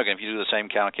the same token, if you do the same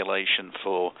calculation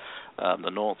for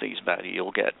the Northeast Valley,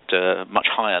 you'll get much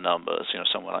higher numbers,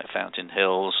 somewhere like Fountain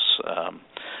Hills,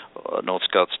 North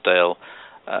Scottsdale.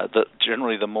 That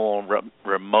generally the more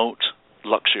remote,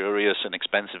 luxurious and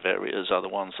expensive areas are the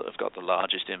ones that have got the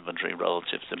largest inventory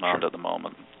relative demand at the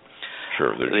moment.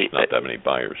 Sure, there's not that many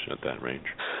buyers at that range.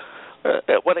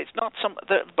 Well, it's not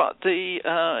but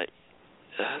the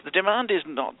demand is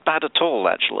not bad at all,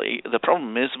 actually. The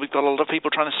problem is we've got a lot of people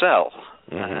trying to sell.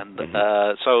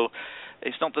 So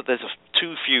it's not that there's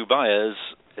too few buyers,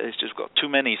 it's just got too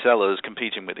many sellers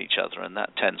competing with each other, and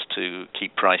that tends to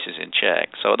keep prices in check.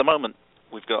 So at the moment,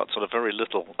 we've got sort of very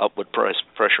little upward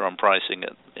pressure on pricing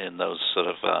in those sort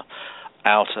of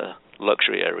outer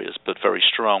luxury areas, but very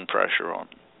strong pressure on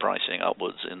pricing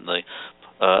upwards in the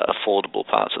affordable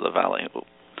parts of the valley,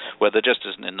 where there just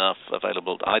isn't enough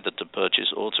available either to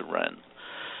purchase or to rent.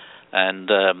 And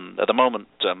at the moment,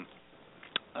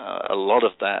 a lot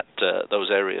of those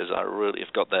areas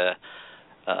have got their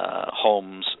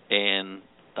homes in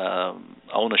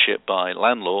ownership by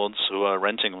landlords who are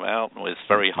renting them out with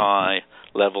very high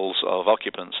levels of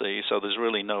occupancy, so there's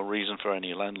really no reason for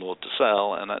any landlord to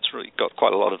sell, and that's really got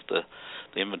quite a lot of the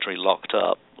inventory locked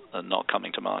up and not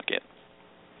coming to market.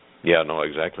 Yeah, no,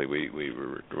 exactly.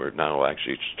 We're now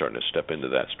actually starting to step into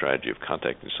that strategy of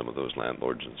contacting some of those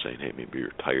landlords and saying, hey, maybe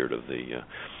you're tired of the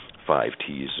 5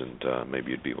 Ts and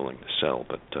maybe you'd be willing to sell,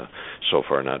 but so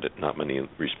far not many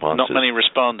responses. Not many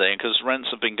responding, because rents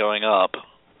have been going up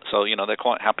So, they're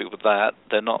quite happy with that.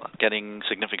 They're not getting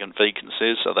significant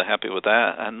vacancies, so they're happy with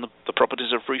that. And the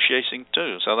properties are appreciating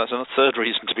too. So that's a third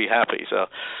reason to be happy. So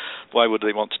why would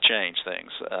they want to change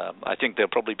things? I think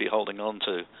they'll probably be holding on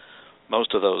to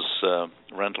most of those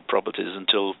rental properties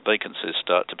until vacancies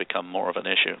start to become more of an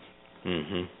issue.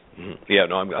 Mm-hmm. Mm-hmm. Yeah,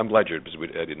 no, I'm glad because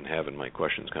I didn't have in my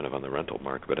questions kind of on the rental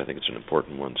market, but I think it's an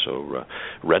important one. So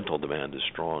rental demand is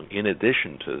strong, in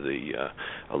addition to the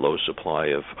a low supply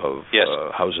of yes.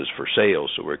 Houses for sale.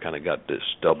 So we're kind of got this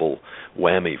double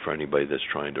whammy for anybody that's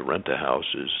trying to rent a house.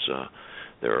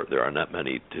 There are not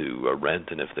many to rent,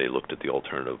 and if they looked at the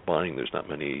alternative buying, there's not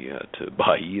many to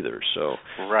buy either. So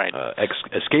right.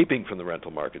 Escaping from the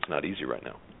rental market's not easy right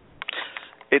now.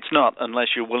 It's not, unless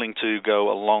you're willing to go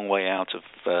a long way out of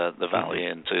the valley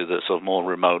into the sort of more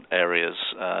remote areas.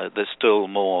 There's still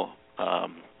more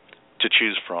to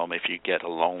choose from if you get a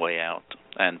long way out,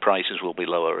 and prices will be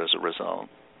lower as a result.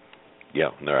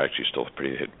 Yeah, and they're actually still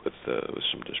pretty hit with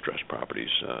some distressed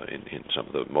properties in some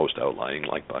of the most outlying,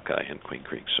 like Buckeye and Queen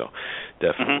Creek. So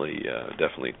definitely,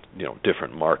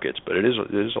 different markets. But it is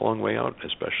a long way out,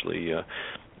 especially.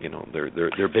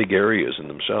 They're big areas in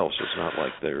themselves. It's not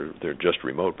like they're just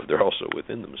remote, but they're also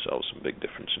within themselves some big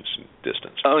differences in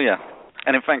distance. Oh yeah,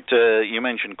 and in fact, you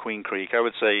mentioned Queen Creek. I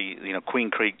would say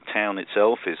Queen Creek town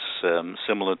itself is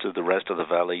similar to the rest of the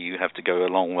valley. You have to go a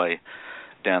long way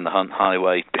down the Hunt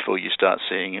Highway before you start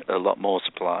seeing a lot more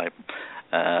supply,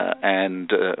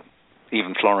 and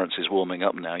even Florence is warming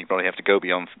up now. You probably have to go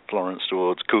beyond Florence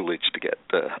towards Coolidge to get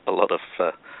a lot of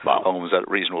homes at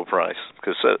a reasonable price,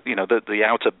 because the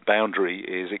outer boundary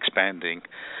is expanding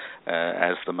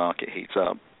as the market heats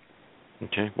up.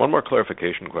 Okay. One more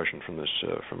clarification question from this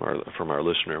from our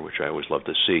listener, which I always love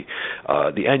to see.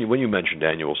 When you mentioned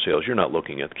annual sales, you're not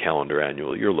looking at the calendar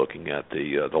annual. You're looking at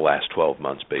the last 12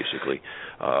 months, basically,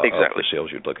 exactly. of the sales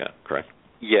you'd look at. Correct?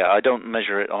 Yeah, I don't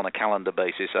measure it on a calendar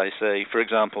basis. I say, for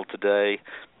example, today,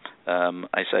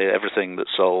 I say everything that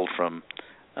sold from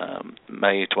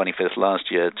May 25th last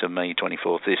year to May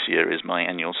 24th this year is my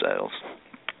annual sales.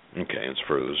 Okay, and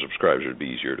for the subscribers, it would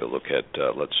be easier to look at,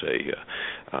 let's say,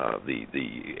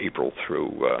 the April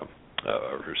through, or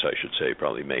I should say,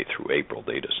 probably May through April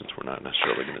data, since we're not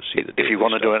necessarily going to see the data. If you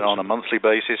want to do it on a monthly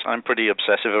basis, I'm pretty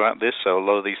obsessive about this, so a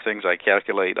lot of these things I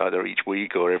calculate either each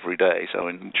week or every day. So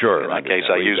in my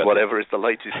case, I use whatever is the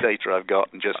latest data I've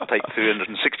got and just take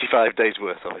 365 days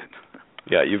worth of it.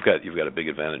 Yeah, you've got a big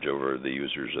advantage over the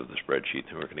users of the spreadsheet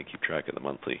who are going to keep track of the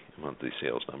monthly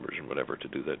sales numbers and whatever to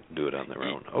do it on their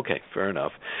own. Okay, fair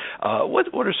enough.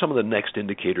 What are some of the next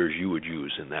indicators you would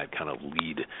use in that kind of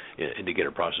lead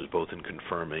indicator process, both in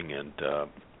confirming and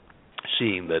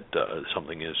seeing that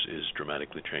something is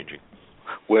dramatically changing?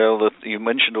 Well, you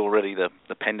mentioned already the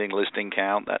pending listing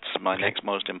count. That's my next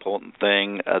most important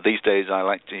thing. These days I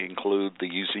like to include the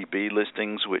UCB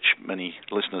listings, which many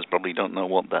listeners probably don't know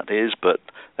what that is, but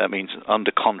that means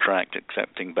under contract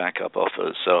accepting backup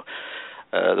offers. So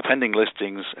the pending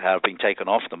listings have been taken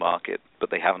off the market, but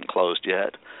they haven't closed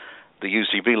yet. The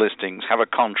UCB listings have a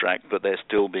contract, but they're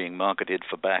still being marketed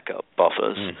for backup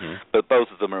offers. Mm-hmm. But both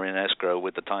of them are in escrow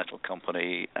with the title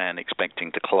company and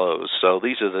expecting to close. So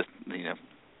these are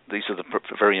the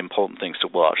very important things to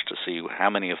watch to see how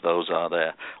many of those are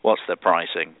there, what's their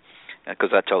pricing,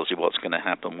 because that tells you what's going to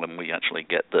happen when we actually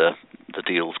get the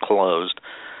deals closed.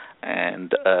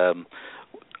 And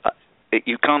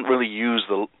you can't really use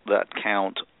that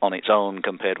count on its own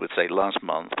compared with, say, last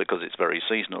month, because it's very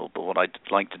seasonal. But what I'd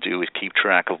like to do is keep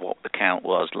track of what the count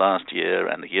was last year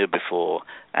and the year before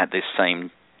at this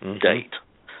same date.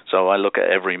 So I look at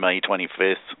every May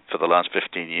 25th for the last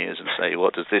 15 years and say,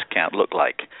 what does this count look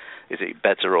like? Is it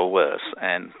better or worse?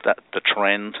 And that the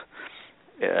trend,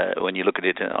 when you look at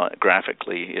it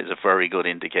graphically, is a very good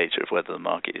indicator of whether the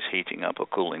market is heating up or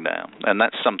cooling down. And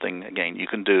that's something, again, you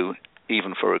can do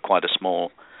even for quite a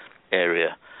small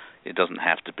area. It doesn't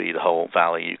have to be the whole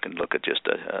valley. You can look at just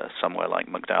somewhere like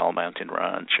McDowell Mountain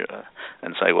Ranch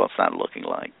and say, what's that looking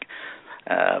like?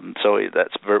 So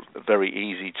that's very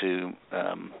easy to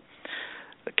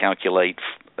calculate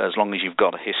as long as you've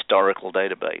got a historical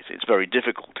database. It's very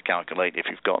difficult to calculate if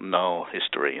you've got no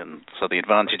history. And so the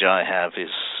advantage I have is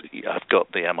I've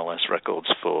got the MLS records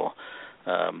for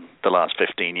the last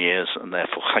 15 years, and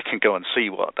therefore I can go and see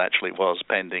what actually was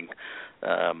pending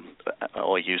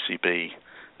or UCB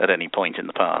at any point in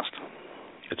the past.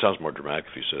 It sounds more dramatic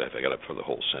if you said I got it for the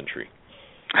whole century.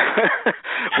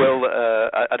 Well,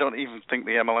 I don't even think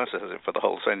the MLS has it for the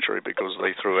whole century, because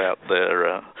they threw out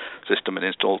their system and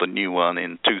installed a new one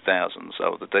in 2000,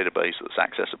 so the database that's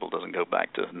accessible doesn't go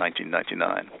back to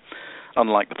 1999.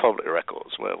 unlike the public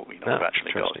records, where we've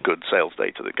actually got good sales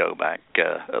data that go back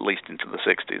at least into the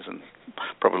 60s and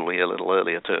probably a little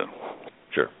earlier too.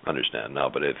 Sure, understand now.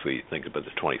 But if we think about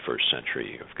the 21st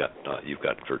century, you've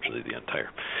got virtually the entire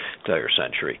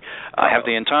century. I have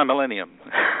the entire millennium.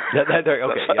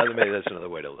 Maybe that's another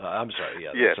way to. I'm sorry.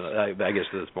 Yeah, yes. I guess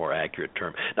that's a more accurate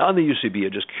term. Now on the UCB,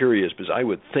 I'm just curious because I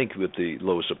would think with the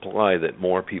low supply that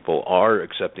more people are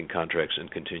accepting contracts and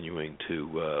continuing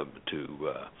to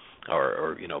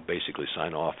basically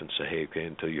sign off and say, hey, okay,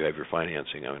 until you have your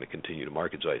financing, I'm going to continue to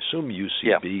market. So I assume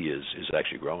UCB is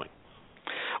actually growing.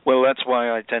 Well, that's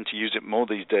why I tend to use it more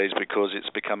these days, because it's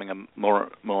becoming a more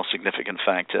significant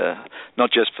factor,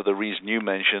 not just for the reason you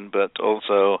mentioned, but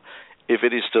also if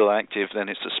it is still active, then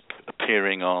it's just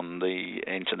appearing on the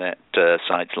internet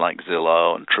sites like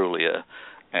Zillow and Trulia,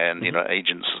 and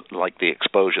agents like the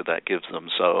exposure that gives them.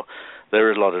 So there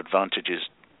are a lot of advantages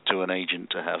to an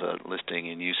agent to have a listing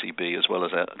in UCB, as well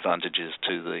as advantages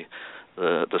to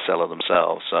the seller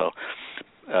themselves. So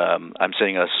I'm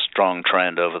seeing a strong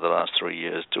trend over the last 3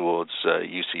 years towards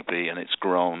UCB, and it's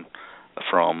grown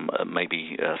from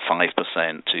maybe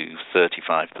 5% to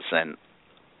 35%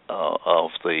 of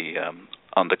the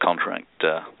under contract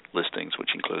listings,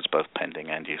 which includes both pending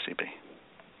and UCB.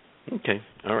 Okay,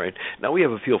 all right. Now we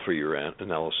have a feel for your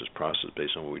analysis process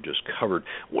based on what we just covered.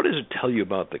 What does it tell you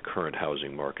about the current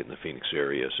housing market in the Phoenix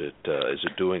area? Is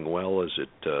it doing well? Is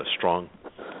it strong?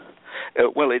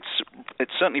 Well,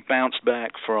 it's certainly bounced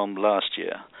back from last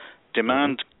year.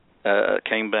 Demand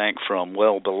came back from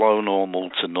well below normal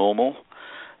to normal,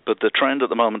 but the trend at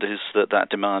the moment is that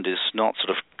demand is not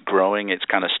sort of growing. It's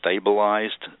kind of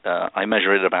stabilized. I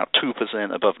measure it about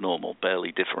 2% above normal,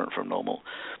 barely different from normal.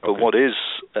 But what is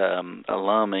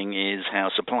alarming is how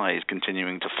supply is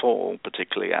continuing to fall,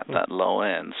 particularly at that low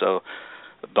end. So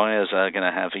buyers are going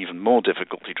to have even more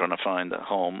difficulty trying to find a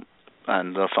home.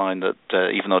 And they'll find that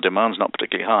even though demand's not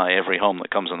particularly high, every home that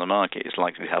comes on the market is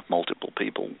likely to have multiple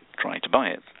people trying to buy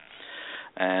it.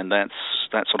 And that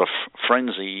sort of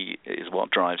frenzy is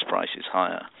what drives prices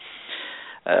higher.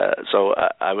 So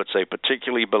I would say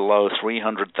particularly below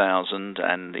 300,000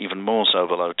 and even more so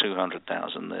below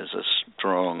 200,000, there's a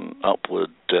strong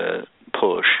upward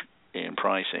push in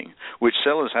pricing, which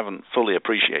sellers haven't fully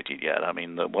appreciated yet. I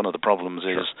mean, one of the problems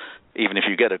is even if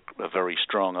you get a very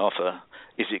strong offer,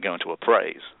 is it going to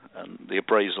appraise? And the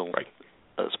appraisal,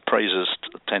 appraisers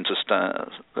tend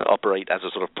to operate as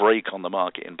a sort of brake on the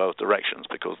market in both directions,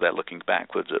 because they're looking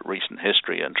backwards at recent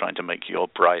history and trying to make your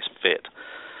price fit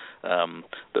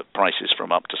the prices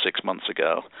from up to 6 months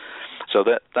ago. So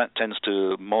that tends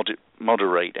to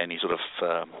moderate any sort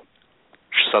of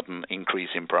sudden increase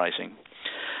in pricing.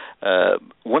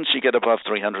 Once you get above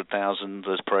 300,000,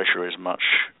 the pressure is much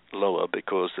lower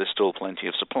because there's still plenty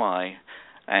of supply,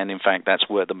 and in fact that's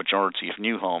where the majority of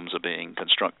new homes are being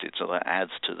constructed, so that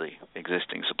adds to the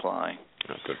existing supply.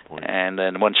 Oh, good point. And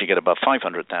then once you get above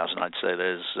 500,000, I'd say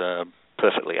there's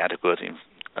perfectly adequate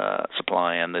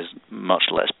supply, and there's much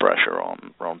less pressure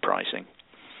on pricing.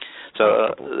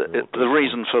 So the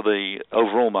reason for the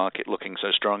overall market looking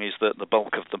so strong is that the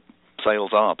bulk of the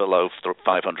sales are below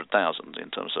 500,000 in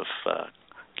terms of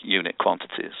unit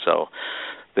quantities. So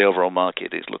the overall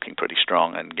market is looking pretty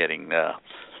strong and getting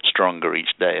stronger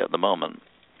each day at the moment.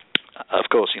 Of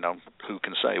course, who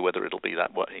can say whether it'll be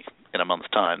that way in a month's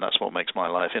time? That's what makes my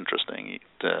life interesting.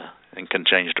 It can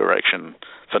change direction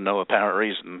for no apparent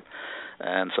reason.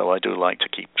 And so I do like to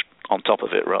keep on top of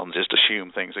it rather than just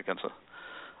assume things are going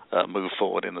to move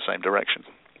forward in the same direction.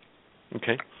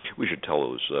 Okay. We should tell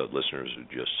those listeners who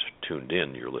just tuned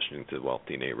in, you're listening to the Wealth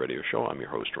DNA Radio Show. I'm your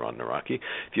host, Ron Nawrocki.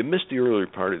 If you missed the earlier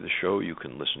part of the show, you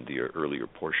can listen to your earlier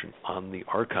portion on the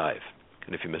archive.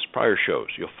 And if you missed prior shows,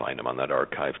 you'll find them on that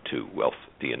archive too,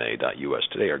 wealthdna.us.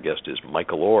 Today our guest is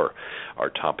Michael Orr. Our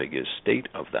topic is State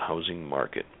of the Housing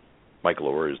Market. Michael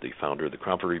Orr is the founder of the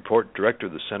Cromford Report, director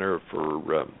of the Center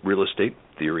for Real Estate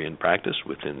Theory and Practice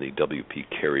within the W.P.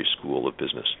 Carey School of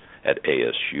Business at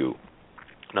ASU.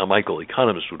 Now, Michael,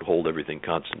 economists would hold everything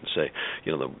constant and say,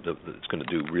 it's going to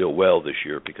do real well this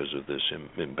year because of this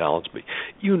imbalance. But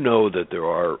you know that there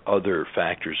are other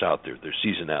factors out there. There's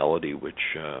seasonality, which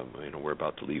we're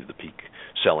about to leave the peak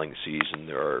selling season.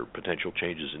 There are potential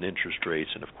changes in interest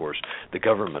rates, and of course, the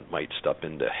government might step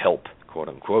in to help, quote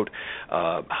unquote.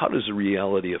 How does the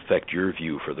reality affect your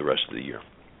view for the rest of the year?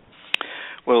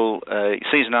 Well,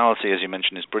 seasonality, as you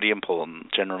mentioned, is pretty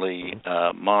important. Generally,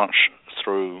 March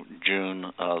through June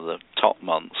are the top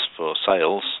months for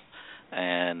sales,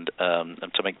 and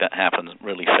to make that happen,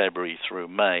 really February through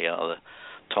May are the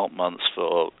top months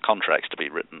for contracts to be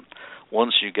written.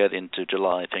 Once you get into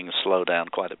July, things slow down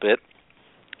quite a bit,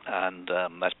 And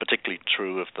that's particularly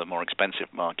true of the more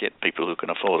expensive market. People who can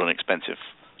afford an expensive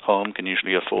home can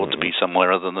usually afford to be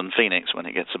somewhere other than Phoenix when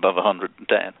it gets above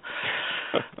 110.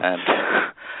 And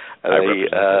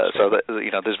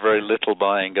there's very little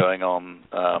buying going on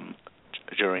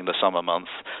during the summer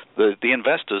months. The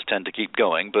investors tend to keep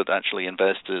going, but actually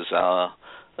investors are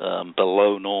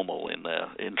below normal in their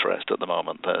interest at the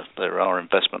moment. There are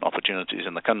investment opportunities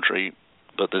in the country,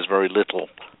 but there's very little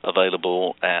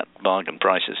available at bargain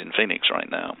prices in Phoenix right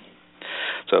now.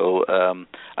 So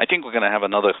I think we're going to have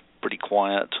another pretty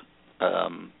quiet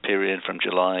period from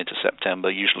July to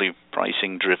September. Usually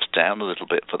pricing drifts down a little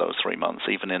bit for those 3 months,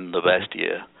 even in the best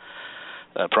year.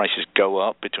 Prices go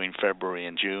up between February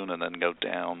and June and then go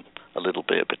down a little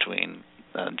bit between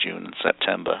June and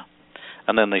September.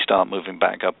 And then they start moving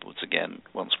back upwards again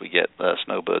once we get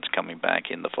snowbirds coming back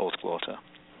in the fourth quarter.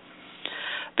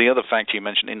 The other factor you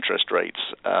mentioned, interest rates.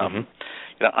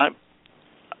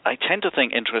 I tend to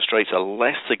think interest rates are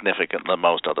less significant than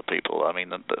most other people. I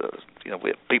mean,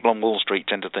 people on Wall Street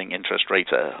tend to think interest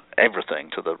rates are everything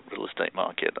to the real estate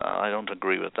market. I don't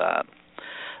agree with that.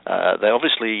 They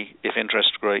obviously, if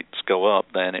interest rates go up,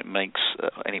 then it makes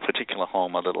any particular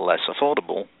home a little less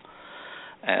affordable.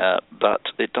 But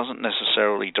it doesn't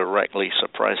necessarily directly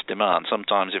suppress demand.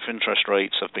 Sometimes if interest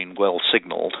rates have been well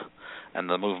signaled and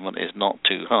the movement is not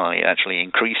too high, it actually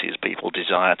increases people's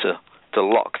desire to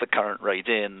lock the current rate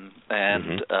in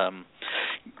and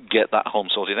get that home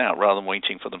sorted out rather than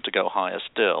waiting for them to go higher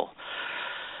still.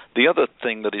 The other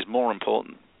thing that is more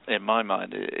important in my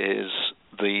mind is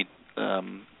the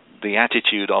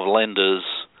attitude of lenders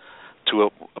to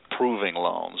approving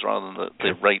loans rather than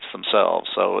the rates themselves.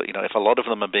 So, if a lot of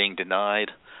them are being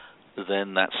denied,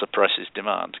 then that suppresses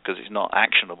demand because it's not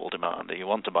actionable demand. If you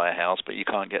want to buy a house but you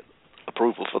can't get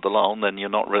approval for the loan, then you're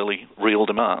not really real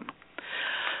demand.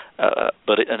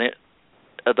 But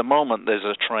at the moment, there's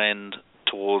a trend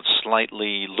towards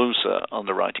slightly looser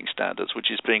underwriting standards, which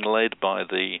is being led by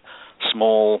the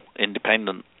small,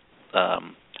 independent,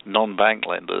 non-bank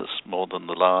lenders more than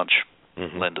the large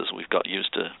lenders we've got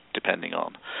used to depending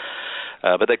on.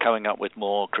 But they're coming up with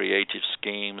more creative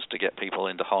schemes to get people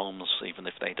into homes, even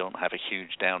if they don't have a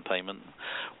huge down payment.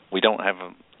 We don't have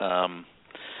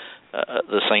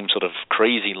the same sort of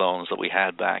crazy loans that we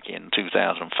had back in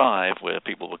 2005, where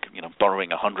people were, borrowing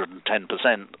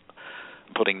 110%,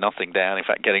 putting nothing down, in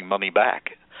fact, getting money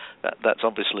back. That's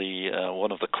obviously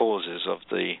one of the causes of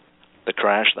the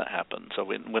crash that happened. So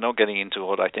we're not getting into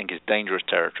what I think is dangerous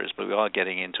territories, but we are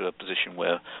getting into a position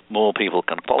where more people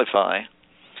can qualify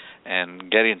and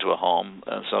get into a home.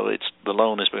 So the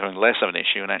loan is becoming less of an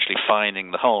issue, and actually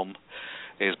finding the home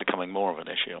is becoming more of an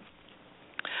issue.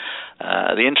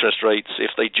 The interest rates,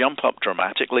 if they jump up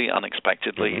dramatically,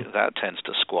 unexpectedly, that tends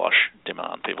to squash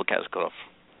demand. People get a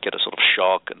sort of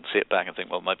shock and sit back and think,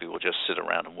 well, maybe we'll just sit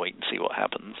around and wait and see what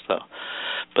happens.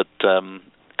 But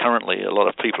currently, a lot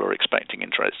of people are expecting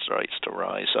interest rates to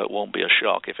rise, so it won't be a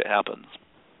shock if it happens.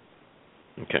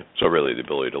 Okay, so really the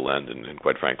ability to lend, and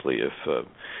quite frankly, if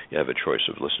you have a choice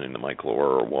of listening to Michael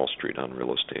Orr or Wall Street on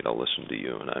real estate, I'll listen to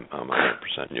you, and I'm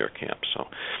 100% in your camp, so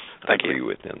I agree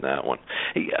within that one.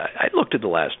 Hey, I looked at the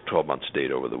last 12 months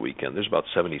data over the weekend. There's about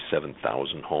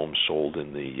 77,000 homes sold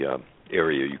in the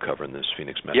area you cover in this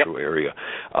Phoenix metro area.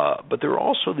 But there are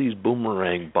also these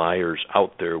boomerang buyers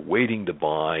out there waiting to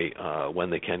buy when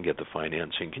they can get the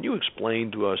financing. Can you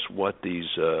explain to us what these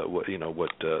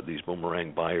these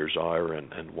boomerang buyers are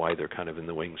and why they're kind of in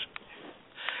the wings?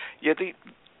 Yeah,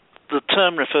 the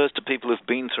term refers to people who've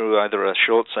been through either a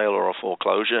short sale or a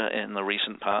foreclosure in the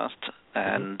recent past,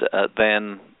 and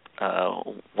then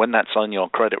when that's on your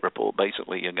credit report,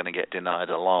 basically you're going to get denied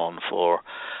a loan for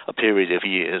a period of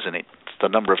years, and the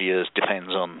number of years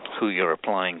depends on who you're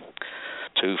applying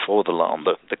to for the loan.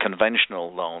 The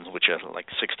conventional loans, which are like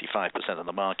 65% of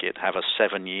the market, have a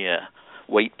 7-year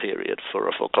wait period for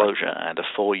a foreclosure and a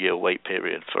 4-year wait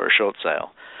period for a short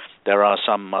sale. There are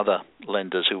some other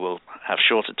lenders who will have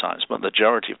shorter times, but the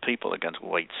majority of people are going to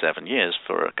wait 7 years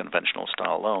for a conventional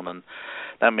style loan, and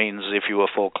that means if you were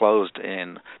foreclosed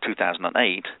in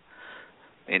 2008,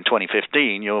 in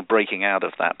 2015, you're breaking out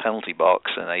of that penalty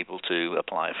box and able to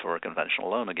apply for a conventional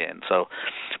loan again. So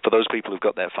for those people who've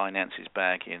got their finances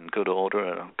back in good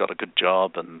order, got a good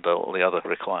job and all the other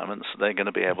requirements, they're going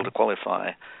to be able to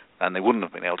qualify, and they wouldn't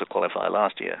have been able to qualify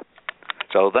last year.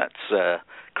 So that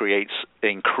creates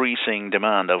increasing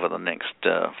demand over the next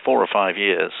 4 or 5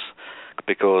 years,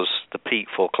 because the peak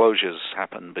foreclosures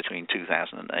happened between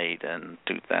 2008 and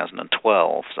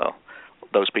 2012. So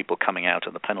those people coming out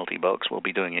of the penalty box will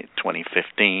be doing it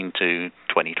 2015 to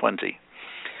 2020.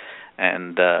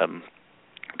 And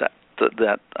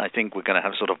that I think we're going to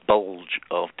have sort of bulge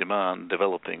of demand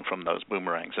developing from those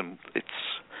boomerangs, and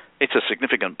it's a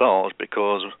significant bulge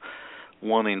because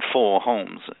 1 in 4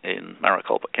 homes in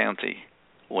Maricopa County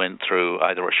went through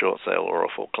either a short sale or a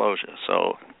foreclosure.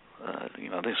 So,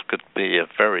 this could be a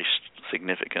very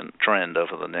significant trend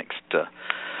over the next 4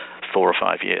 or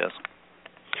 5 years.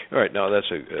 All right, now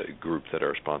that's a group that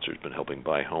our sponsor's been helping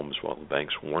buy homes while the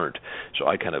banks weren't. So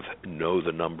I kind of know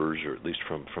the numbers, or at least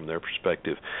from their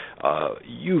perspective.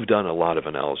 You've done a lot of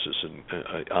analysis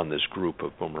on this group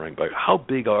of boomerang buyers. How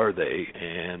big are they,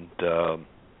 and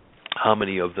how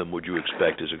many of them would you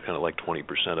expect? Is it kind of like 20%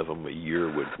 of them a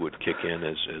year would kick in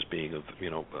as being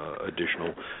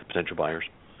additional potential buyers?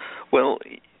 Well,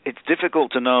 it's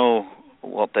difficult to know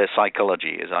what their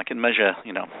psychology is. I can measure,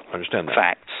 understand that.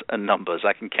 Facts and numbers.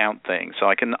 I can count things. So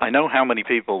I know how many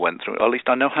people went through, or at least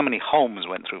I know how many homes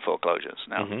went through foreclosures.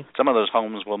 Now, some of those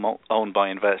homes were owned by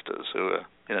investors who are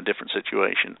in a different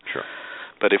situation. Sure.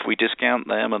 But if we discount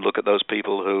them and look at those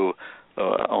people who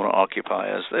are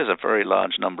owner-occupiers, there's a very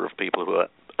large number of people who are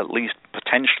at least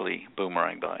potentially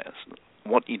boomerang buyers.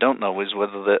 What you don't know is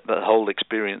whether the whole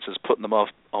experience has put them off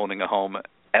owning a home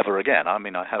ever again. I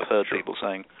mean, I have heard people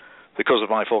saying, because of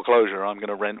my foreclosure, I'm going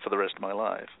to rent for the rest of my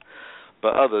life.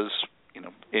 But others,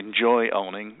 enjoy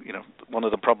owning. One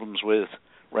of the problems with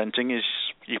renting is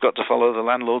you've got to follow the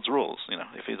landlord's rules.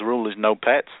 If the rule is no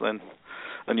pets, then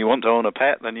and you want to own a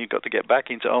pet, then you've got to get back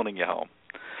into owning your home.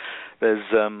 There's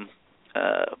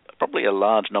probably a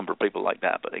large number of people like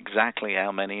that, but exactly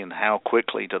how many and how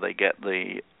quickly do they get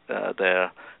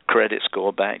their credit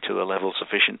score back to a level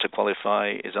sufficient to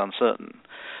qualify is uncertain.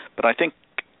 But I think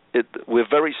we're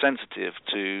very sensitive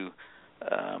to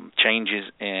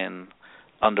changes in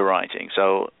underwriting.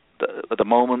 So at the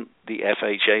moment, the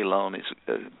FHA loan is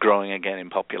growing again in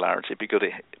popularity because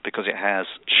it has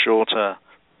shorter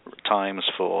times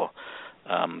for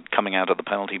coming out of the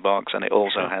penalty box, and it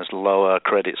also has lower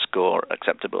credit score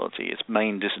acceptability. Its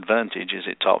main disadvantage is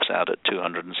it tops out at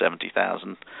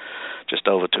 $270,000, just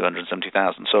over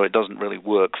 $270,000. So it doesn't really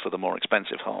work for the more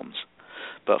expensive homes.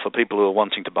 But for people who are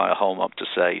wanting to buy a home up to,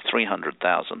 say,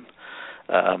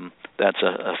 $300,000, that's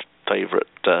a favorite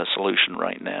solution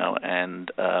right now.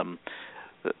 And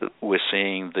we're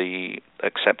seeing the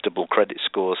acceptable credit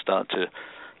score start to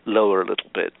lower a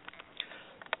little bit.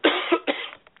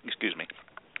 Excuse me.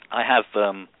 I have,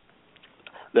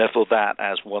 therefore, that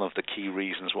as one of the key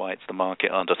reasons why it's the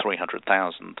market under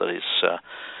 $300,000 that is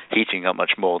heating up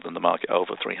much more than the market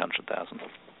over $300,000.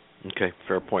 Okay,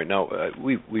 fair point. Now,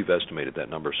 we've estimated that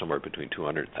number somewhere between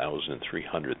 200,000 and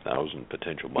 300,000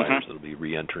 potential buyers that will be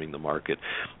re-entering the market.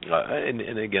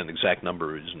 And again, the exact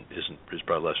number is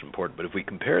probably less important. But if we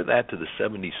compare that to the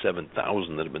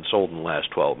 77,000 that have been sold in the last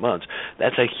 12 months,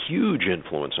 that's a huge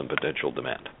influence on potential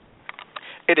demand.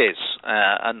 It is,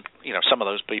 and some of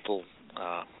those people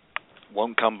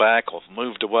won't come back or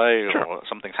moved away or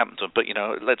something's happened to them. But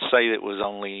let's say it was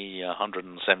only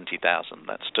 170,000.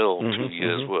 That's still 2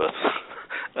 years worth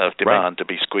of demand to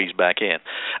be squeezed back in.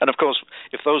 And of course,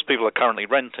 if those people are currently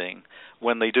renting,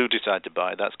 when they do decide to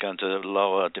buy, that's going to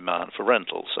lower demand for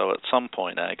rental. So at some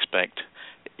point, I expect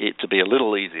it to be a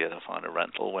little easier to find a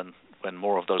rental when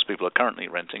more of those people are currently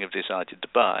renting have decided to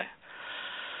buy.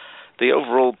 The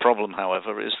overall problem,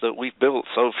 however, is that we've built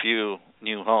so few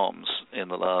new homes in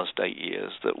the last 8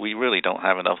 years that we really don't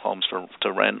have enough homes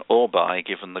to rent or buy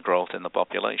given the growth in the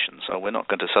population. So we're not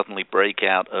going to suddenly break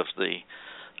out of the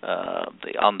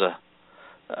under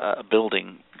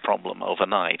building problem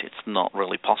overnight. It's not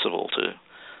really possible to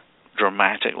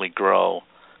dramatically grow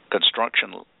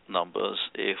construction numbers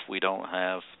if we don't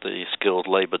have the skilled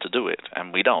labor to do it,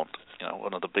 and we don't.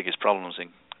 One of the biggest problems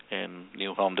in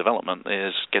new home development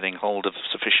is getting hold of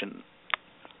sufficient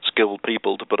skilled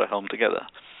people to put a home together.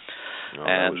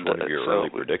 That was one of your early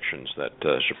predictions that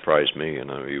surprised me, and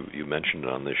you mentioned it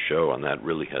on this show, and that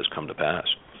really has come to pass.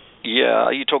 Yeah,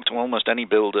 you talk to almost any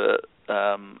builder,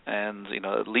 and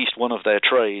at least one of their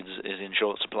trades is in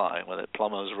short supply, whether it's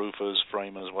plumbers, roofers,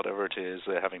 framers, whatever it is.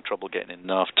 They're having trouble getting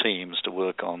enough teams to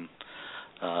work on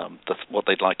what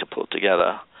they'd like to put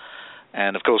together.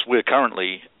 And of course, we're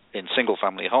currently in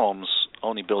single-family homes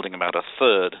only building about a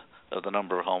third of the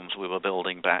number of homes we were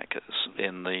building back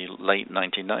in the late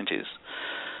 1990s.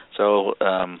 So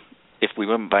if we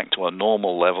went back to a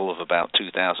normal level of about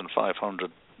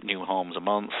 2,500 new homes a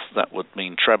month, that would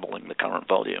mean trebling the current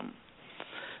volume.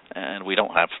 And we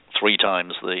don't have 3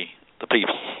 times the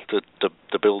people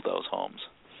to build those homes.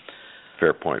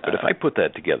 Fair point. But if I put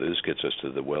that together, this gets us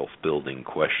to the wealth building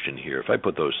question here. If I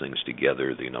put those things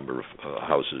together, the number of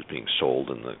houses being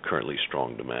sold and the currently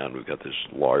strong demand, we've got this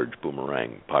large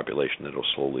boomerang population that will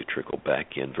slowly trickle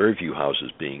back in. Very few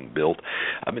houses being built.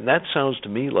 I mean, that sounds to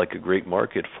me like a great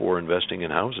market for investing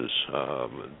in houses.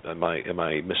 Am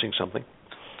I missing something?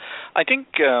 I think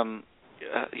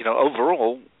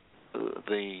overall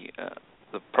the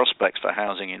prospects for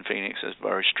housing in Phoenix is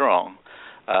very strong.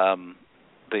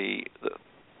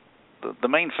 The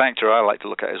main factor I like to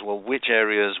look at is, well, which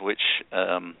areas, which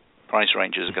price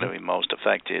ranges are going to be most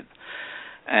affected.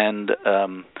 And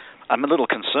I'm a little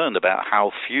concerned about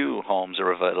how few homes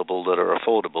are available that are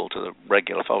affordable to the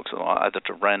regular folks, either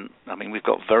to rent. I mean, we've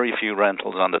got very few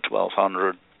rentals under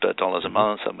 $1,200 a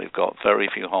month, and we've got very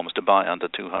few homes to buy under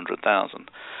 $200,000.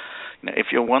 If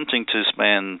you're wanting to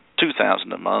spend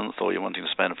 $2,000 a month, or you're wanting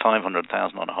to spend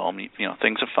 $500,000 on a home,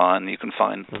 things are fine. You can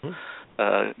find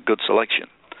good selection.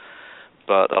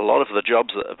 But a lot of the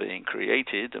jobs that are being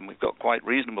created, and we've got quite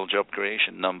reasonable job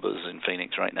creation numbers in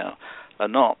Phoenix right now, are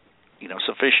not,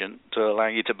 sufficient to allow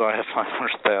you to buy a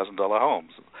 $500,000 home,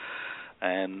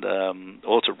 and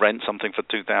or to rent something for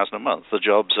 $2,000 a month. The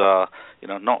jobs are,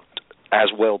 not as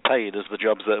well paid as the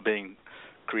jobs that are being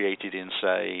created in,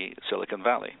 say, Silicon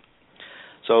Valley.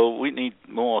 So we need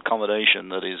more accommodation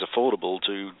that is affordable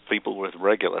to people with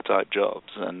regular type jobs,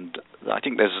 and I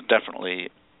think there's definitely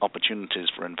opportunities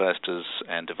for investors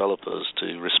and developers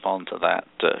to respond to that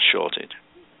shortage.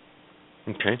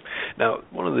 Okay. Now,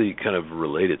 one of the kind of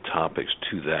related topics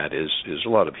to that is a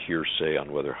lot of hearsay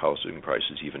on whether housing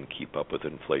prices even keep up with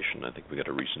inflation. I think we got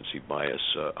a recency bias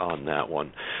on that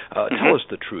one. Tell us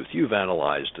the truth. You've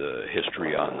analyzed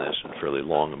history on this in a fairly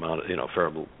long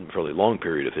fairly long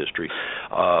period of history.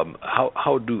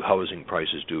 How do housing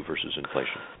prices do versus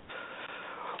inflation?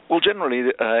 Well, generally,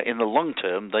 in the long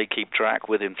term, they keep track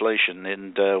with inflation,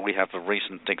 and we have a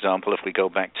recent example. If we go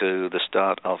back to the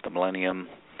start of the millennium,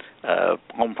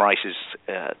 home prices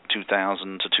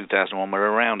 2000 to 2001 were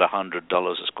around $100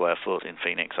 a square foot in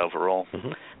Phoenix overall.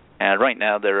 And right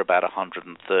now they're about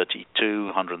 132,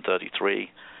 133.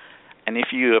 And if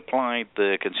you applied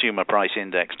the consumer price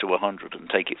index to 100 and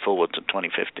take it forward to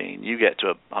 2015, you get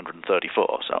to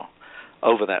 134. So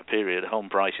over that period, home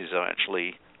prices are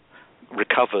actually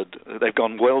recovered. They've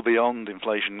gone well beyond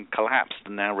inflation, collapsed,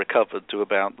 and now recovered to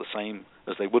about the same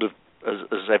as they would have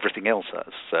as everything else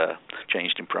has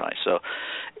changed in price. So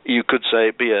you could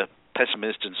be a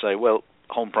pessimist and say, well,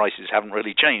 home prices haven't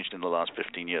really changed in the last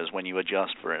 15 years when you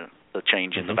adjust for a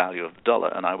change in the value of the dollar,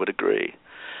 and I would agree.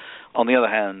 On the other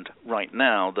hand, right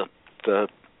now, the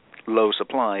low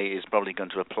supply is probably going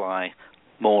to apply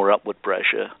more upward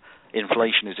pressure.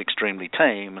 Inflation is extremely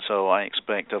tame, so I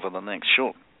expect over the next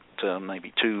short term,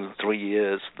 maybe 2-3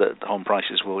 years, that home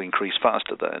prices will increase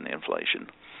faster than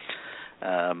inflation.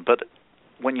 But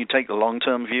when you take the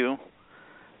long-term view,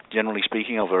 generally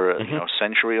speaking, over a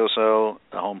century or so,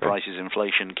 the home prices,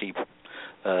 inflation keep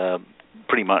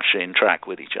pretty much in track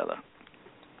with each other.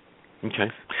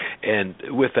 Okay. And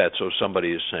with that, so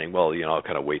somebody is saying, well, I'll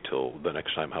kind of wait till the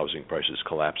next time housing prices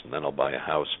collapse and then I'll buy a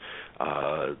house.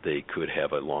 They could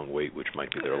have a long wait, which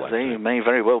might be their lifetime. They may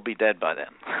very well be dead by then.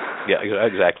 Yeah,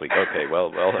 exactly. Okay,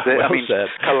 well said.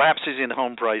 Collapses in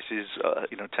home prices,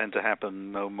 tend to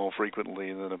happen no more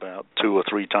frequently than about 2 or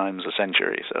 3 times a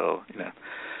century. So,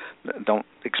 don't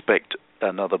expect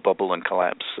another bubble and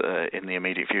collapse in the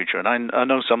immediate future. And I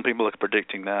know some people are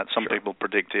predicting that. Some people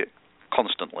predict it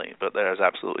constantly, but there is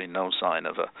absolutely no sign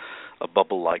of a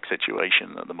bubble-like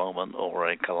situation at the moment or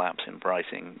a collapse in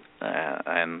pricing.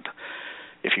 And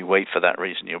if you wait for that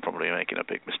reason, you're probably making a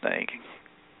big mistake.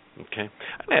 Okay.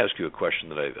 I'm going to ask you a question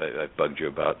that I've bugged you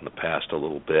about in the past a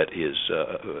little bit is,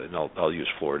 and I'll use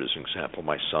Florida as an example.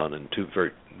 My son and 2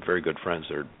 very, very good friends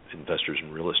that are investors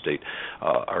in real estate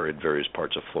are in various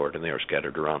parts of Florida, and they are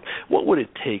scattered around. What would it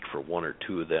take for 1 or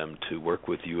 2 of them to work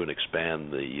with you and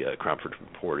expand the Cromford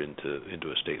Report into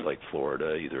a state like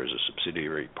Florida, either as a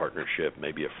subsidiary partnership,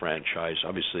 maybe a franchise?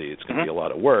 Obviously, it's going to be a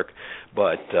lot of work,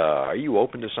 but are you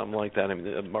open to something like that? I mean,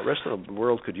 the rest of the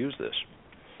world could use this.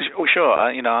 Sure.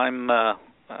 I'm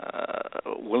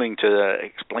willing to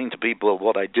explain to people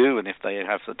what I do, and if they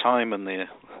have the time and the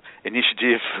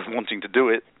initiative wanting to do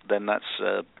it, then that's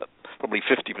probably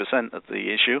 50% of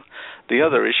the issue. The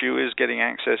other issue is getting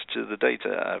access to the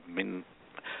data. I mean,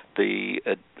 the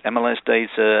MLS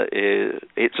data,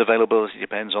 its availability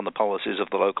depends on the policies of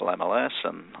the local MLS,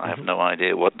 and I have no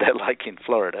idea what they're like in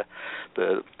Florida.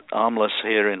 The Armless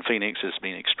here in Phoenix has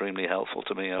been extremely helpful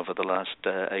to me over the last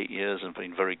 8 years and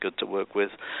been very good to work with.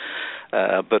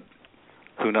 But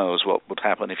who knows what would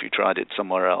happen if you tried it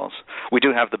somewhere else. We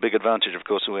do have the big advantage, of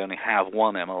course, we only have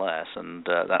one MLS, and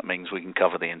that means we can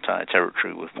cover the entire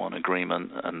territory with one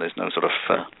agreement, and there's no sort of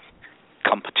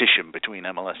competition between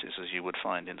MLSs as you would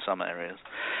find in some areas.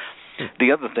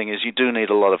 The other thing is you do need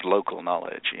a lot of local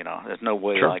knowledge. There's no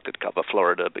way I could cover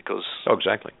Florida because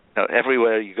exactly.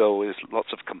 Everywhere you go is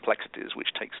lots of complexities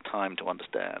which takes time to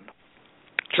understand.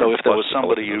 Sure. So if there was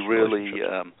somebody who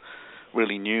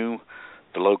really knew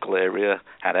the local area,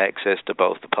 had access to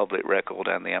both the public record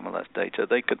and the MLS data,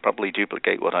 they could probably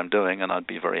duplicate what I'm doing, and I'd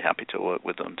be very happy to work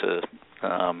with them to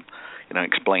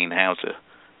explain how to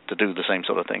do the same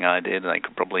sort of thing I did, and they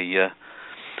could probably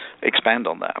expand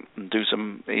on that and do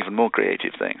some even more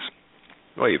creative things.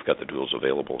 Well, you've got the tools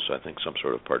available, so I think some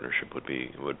sort of partnership would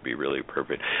be really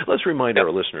appropriate. Let's remind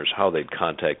our listeners how they'd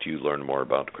contact you, learn more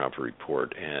about the Cromford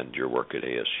Report and your work at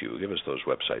ASU. Give us those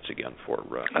websites again for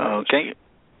okay.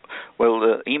 Well,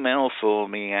 the email for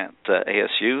me at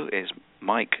ASU is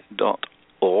mike.orr,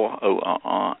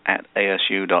 O-R-R, at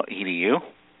asu.edu.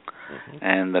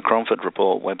 And the Cromford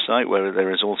Report website, where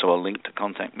there is also a link to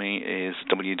contact me, is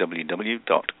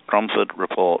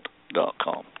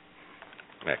www.cromfordreport.com.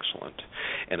 Excellent.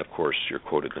 And, of course, you're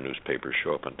quoted in the newspapers,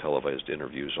 show up on televised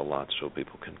interviews a lot, so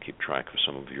people can keep track of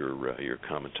some of your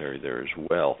commentary there as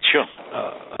well. Sure.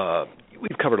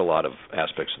 We've covered a lot of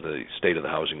aspects of the state of the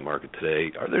housing market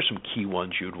today. Are there some key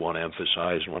ones you'd want to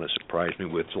emphasize and want to surprise me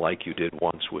with, like you did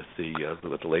once with the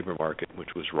labor market,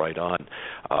 which was right on?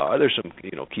 Are there some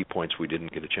key points we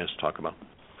didn't get a chance to talk about?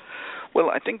 Well,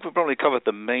 I think we've probably covered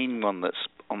the main one that's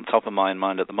on top of my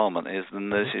mind at the moment.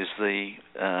 This is the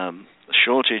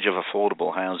shortage of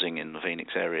affordable housing in the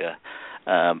Phoenix area,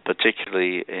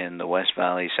 particularly in the West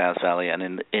Valley, South Valley, and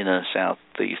in the inner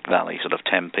Southeast Valley, sort of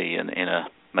Tempe and inner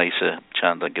Mesa,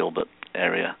 Chandler, Gilbert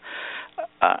area.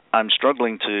 I'm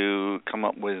struggling to come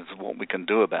up with what we can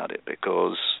do about it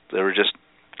because there are just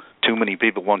too many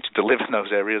people wanting to live in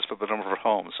those areas for the number of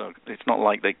homes. So it's not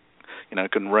like they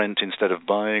can rent instead of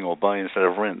buying or buy instead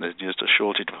of rent. There's just a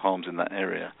shortage of homes in that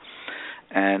area.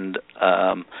 And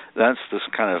that's this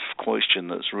kind of question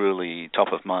that's really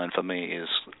top of mind for me is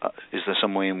there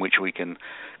some way in which we can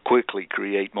quickly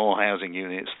create more housing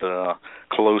units that are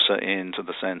closer into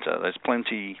the center? There's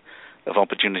plenty of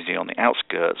opportunity on the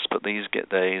outskirts, but these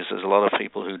days there's a lot of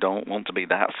people who don't want to be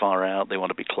that far out. They want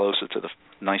to be closer to the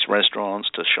nice restaurants,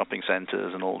 to shopping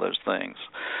centers and all those things.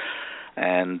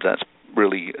 And that's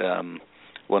really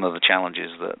one of the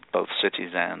challenges that both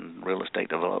cities and real estate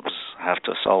developers have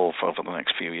to solve over the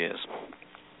next few years.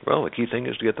 Well, the key thing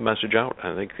is to get the message out.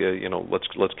 I think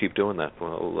let's keep doing that.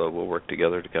 We'll work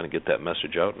together to kind of get that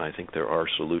message out, and I think there are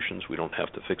solutions. We don't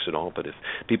have to fix it all, but if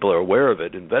people are aware of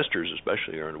it, investors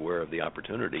especially are aware of the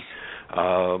opportunity,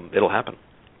 it'll happen.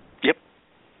 Yep.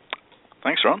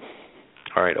 Thanks, Ron.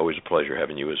 All right, always a pleasure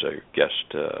having you as a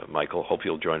guest, Michael. Hope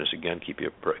you'll join us again. Keep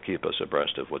us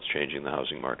abreast of what's changing in the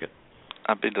housing market.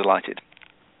 I'd be delighted.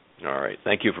 All right,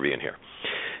 thank you for being here.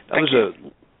 That Thank was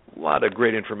a lot of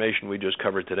great information we just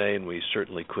covered today, and we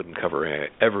certainly couldn't cover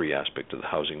every aspect of the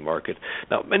housing market.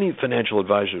 Now, many financial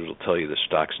advisors will tell you that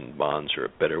stocks and bonds are a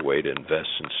better way to invest,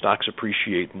 and stocks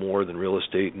appreciate more than real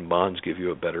estate, and bonds give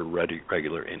you a better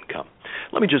regular income.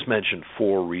 Let me just mention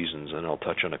 4 reasons, and I'll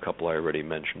touch on a couple I already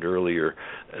mentioned earlier,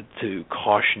 to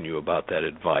caution you about that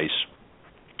advice.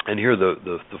 And here are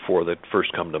the 4 that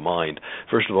first come to mind.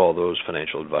 First of all, those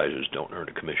financial advisors don't earn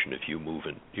a commission if you move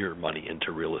your money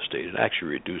into real estate. It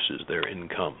actually reduces their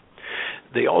income.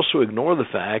 They also ignore the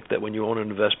fact that when you own an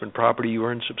investment property, you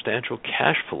earn substantial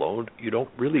cash flow. You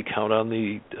don't really count on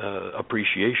the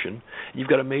appreciation. You've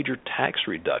got a major tax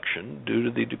reduction due to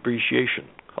the depreciation.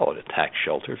 Call it a tax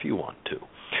shelter if you want to.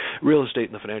 Real estate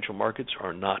and the financial markets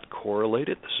are not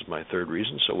correlated. This is my 3rd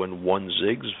reason. So when one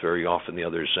zigs, very often the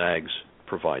other zags.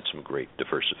 Provide some great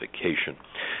diversification.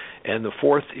 And the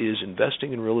 4th is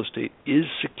investing in real estate is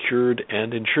secured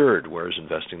and insured, whereas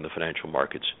investing in the financial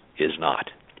markets is not.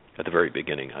 At the very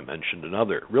beginning, I mentioned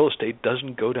another. Real estate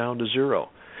doesn't go down to zero.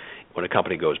 When a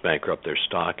company goes bankrupt, their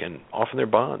stock and often their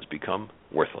bonds become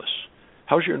worthless.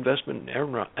 How's your investment in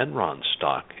Enron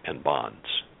stock and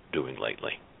bonds doing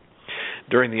lately?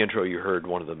 During the intro, you heard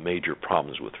one of the major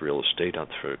problems with real estate. I'll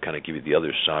kind of give you the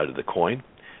other side of the coin.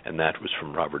 And that was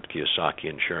from Robert Kiyosaki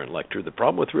and Sharon Lechter. The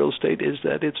problem with real estate is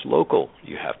that it's local.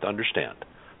 You have to understand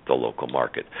the local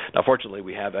market. Now, fortunately,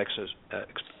 we have access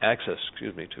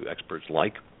to experts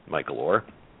like Michael Orr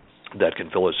that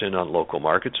can fill us in on local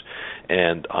markets,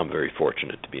 and I'm very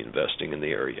fortunate to be investing in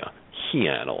the area he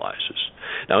analyzes.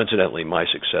 Now, incidentally, my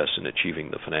success in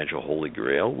achieving the financial holy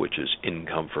grail, which is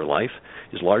income for life,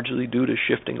 is largely due to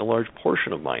shifting a large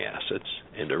portion of my assets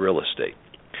into real estate.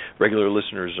 Regular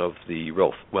listeners of the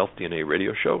Wealth DNA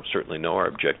radio show certainly know our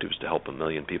objective is to help 1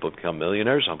 million people become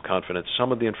millionaires. I'm confident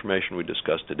some of the information we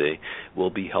discussed today will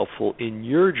be helpful in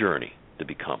your journey to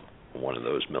become one of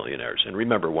those millionaires. And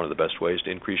remember, one of the best ways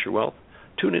to increase your wealth,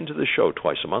 tune into the show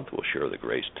twice a month. We'll share the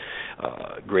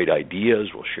great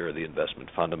ideas. We'll share the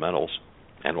investment fundamentals.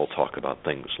 And we'll talk about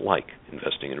things like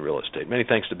investing in real estate. Many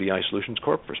thanks to BI Solutions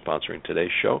Corp. for sponsoring today's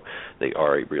show. They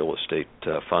are a real estate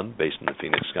fund based in the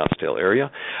Phoenix, Scottsdale area.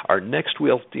 Our next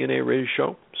Wealth DNA radio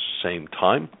show, same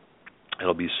time.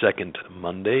 It'll be second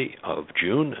Monday of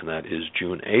June, and that is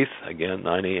June 8th. Again,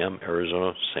 9 a.m.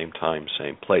 Arizona, same time,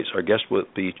 same place. Our guest will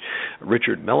be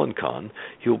Richard Melancon.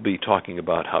 He'll be talking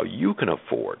about how you can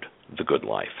afford the good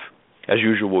life. As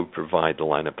usual, we provide the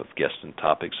lineup of guests and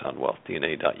topics on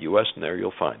wealthdna.us, and there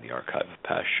you'll find the archive of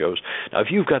past shows. Now,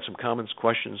 if you've got some comments,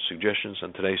 questions, suggestions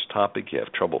on today's topic, you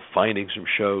have trouble finding some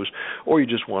shows, or you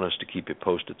just want us to keep you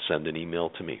posted, send an email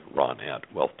to me, Ron at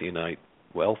wealthdna.us.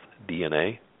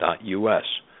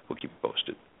 We'll keep you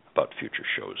posted about future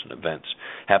shows and events.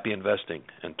 Happy investing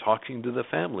and talking to the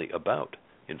family about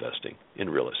investing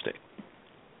in real estate.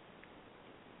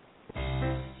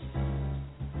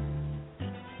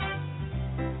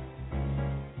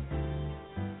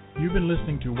 You've been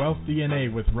listening to Wealth DNA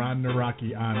with Ron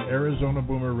Nawrocki on Arizona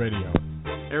Boomer Radio.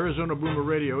 Arizona Boomer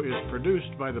Radio is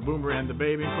produced by the Boomer and the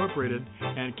Babe Incorporated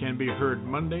and can be heard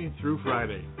Monday through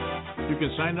Friday. You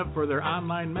can sign up for their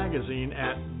online magazine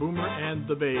at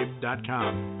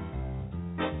boomerandthebabe.com.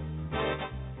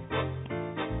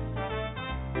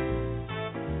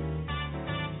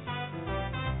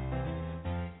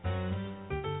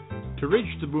 To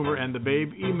reach the Boomer and the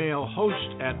Babe, email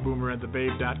host at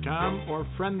boomerandthebabe.com or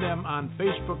friend them on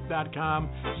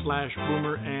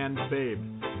facebook.com/boomerandbabe.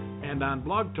 And on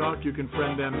Blog Talk, you can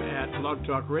friend them at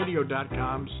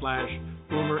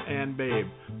blogtalkradio.com/boomerandbabe.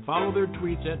 Follow their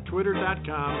tweets at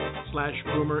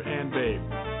twitter.com/boomerandbabe.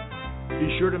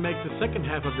 Be sure to make the second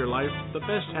half of your life the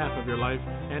best half of your life.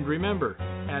 And remember,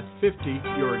 at 50,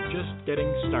 you're just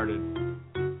getting started.